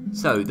 Okay.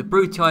 So, the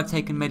Brutii have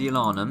taken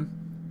Mediolanum,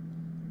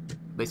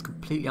 but it's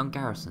completely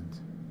ungarrisoned.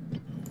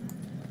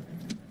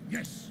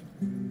 Yes.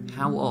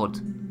 How odd.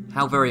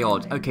 How very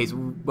odd. Okay,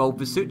 so, well,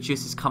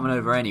 Vesuvius is coming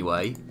over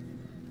anyway.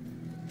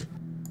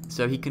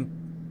 So he can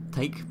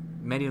take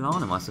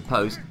Mediolanum, I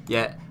suppose.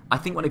 Yeah, I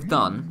think what they've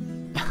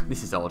done...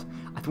 this is odd.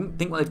 I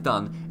think what they've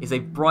done is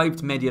they've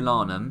bribed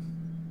Mediolanum.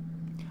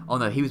 Oh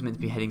no, he was meant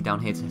to be heading down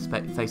here to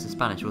face the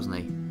Spanish, wasn't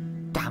he?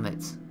 Damn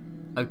it.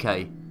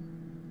 Okay.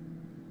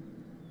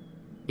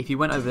 If he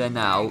went over there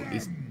now,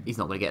 he's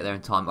not going to get there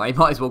in time. Right, he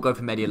might as well go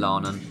for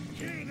Mediolanum.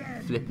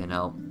 Flipping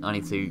hell. I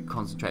need to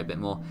concentrate a bit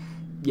more.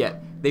 Yeah,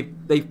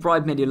 they've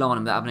bribed Mediolanum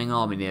without having an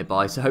army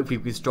nearby, so hopefully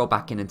we can stroll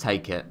back in and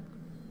take it.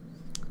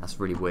 That's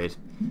really weird.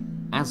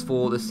 As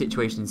for the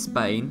situation in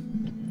Spain,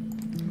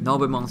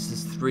 Narbonne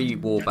has 3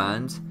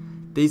 warband.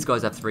 These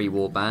guys have 3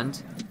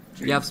 warband.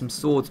 You have some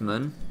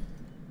swordsmen.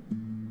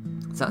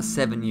 So that's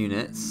 7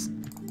 units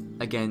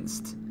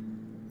against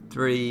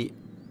 3,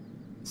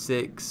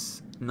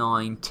 6,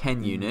 9,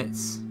 10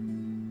 units.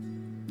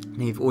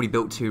 And you've already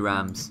built 2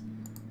 rams.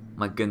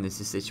 My goodness,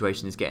 this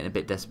situation is getting a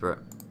bit desperate.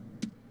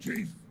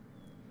 Chief.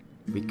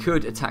 We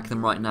could attack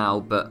them right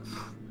now, but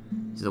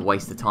this is a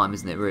waste of time,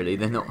 isn't it, really?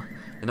 They're not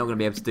going to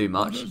be able to do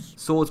much.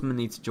 Swordsmen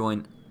need to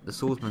join. The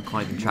swordsmen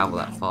can't even travel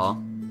that far.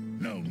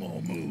 No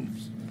more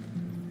moves.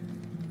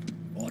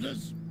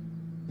 Orders?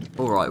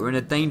 Alright, we're in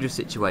a dangerous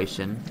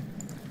situation.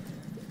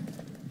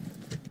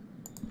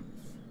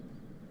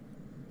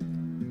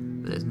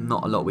 But there's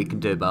not a lot we can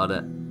do about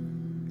it.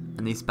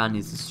 And these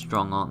Spaniards are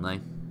strong, aren't they?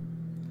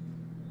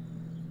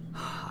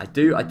 I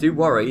do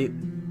worry.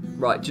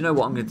 Right, do you know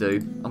what I'm going to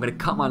do? I'm going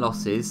to cut my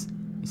losses.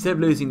 Instead of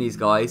losing these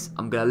guys,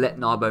 I'm going to let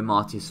Narbo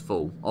Martius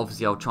fall.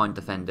 Obviously, I'll try and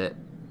defend it,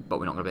 but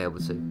we're not going to be able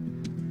to.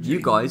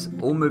 You guys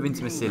all move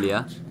into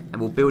Massilia,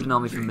 and we'll build an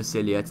army from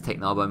Massilia to take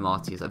Narbo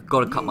Martius. I've got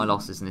to cut my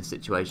losses in this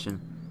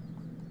situation.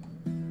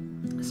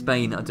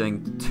 Spain are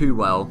doing too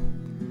well,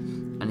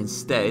 and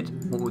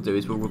instead, what we'll do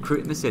is we'll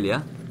recruit in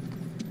Massilia.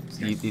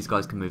 So these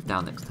guys can move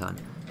down next turn.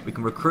 We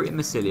can recruit in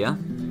Massilia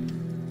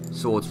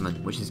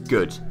swordsmen, which is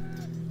good.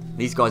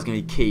 These guys are going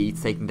to be key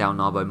to taking down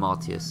Narbo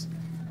Martius.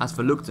 As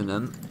for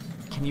Lugdunum,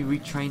 can you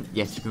retrain?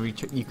 Yes,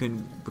 you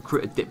can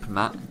recruit a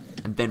diplomat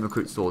and then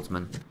recruit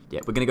swordsmen.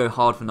 Yeah, we're going to go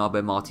hard for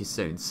Narbo Martius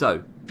soon.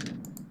 So,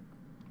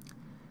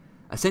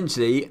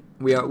 essentially,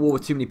 we are at war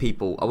with too many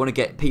people. I want to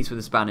get peace with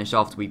the Spanish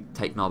after we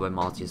take Narbo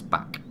Martius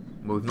back.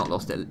 Well, we've not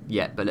lost it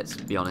yet, but let's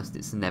be honest,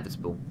 it's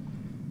inevitable.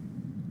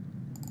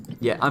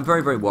 Yeah, I'm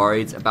very, very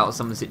worried about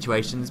some of the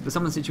situations, but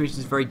some of the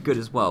situations are very good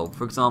as well.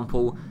 For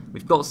example,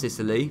 we've got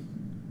Sicily,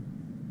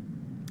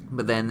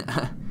 but then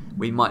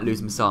we might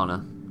lose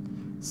Messana.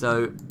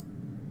 So,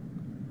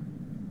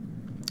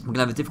 we're going to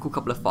have a difficult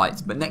couple of fights,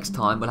 but next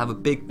time we'll have a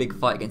big, big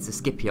fight against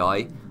the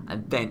Scipii,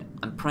 and then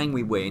I'm praying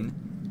we win,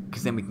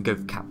 because then we can go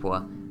for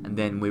Capua, and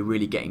then we're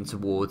really getting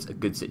towards a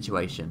good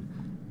situation.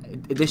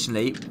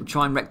 Additionally, we'll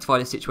try and rectify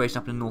the situation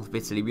up in the north of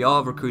Italy. We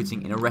are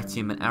recruiting in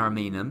Arretium and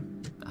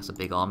Ariminum. That's a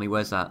big army.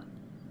 Where's that?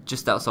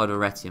 Just outside of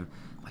Arretium.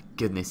 My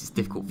goodness, it's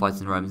difficult fighting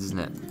the Romans, isn't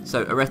it?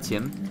 So,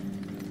 Arretium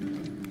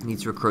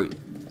needs to recruit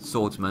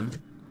swordsmen,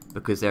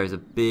 because there is a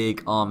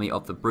big army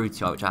of the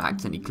Brutii, which I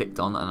accidentally clicked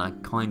on, and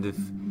I'm kind of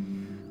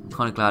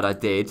glad I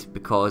did,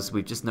 because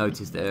we've just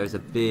noticed there is a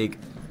big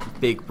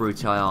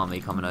Brutii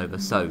army coming over.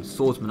 So,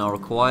 swordsmen are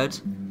required,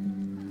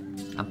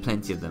 and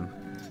plenty of them.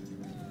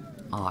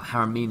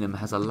 Haraminum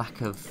has a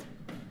lack of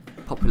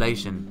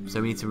population,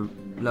 so we need to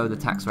lower the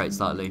tax rate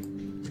slightly,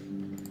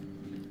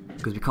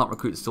 because we can't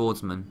recruit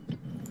swordsmen.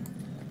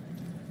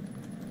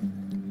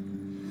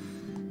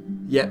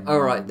 Yeah,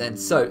 alright then.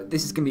 So,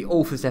 this is going to be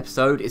all for this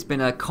episode. It's been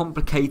a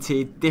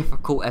complicated,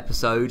 difficult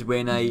episode.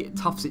 We're in a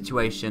tough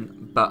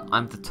situation, but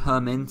I'm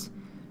determined,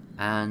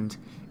 and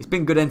it's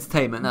been good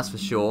entertainment, that's for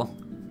sure.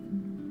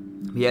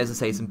 But yeah, as I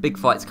say, some big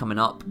fights coming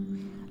up,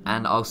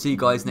 and I'll see you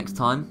guys next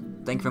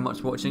time. Thank you very much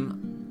for watching,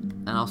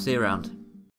 and I'll see you around.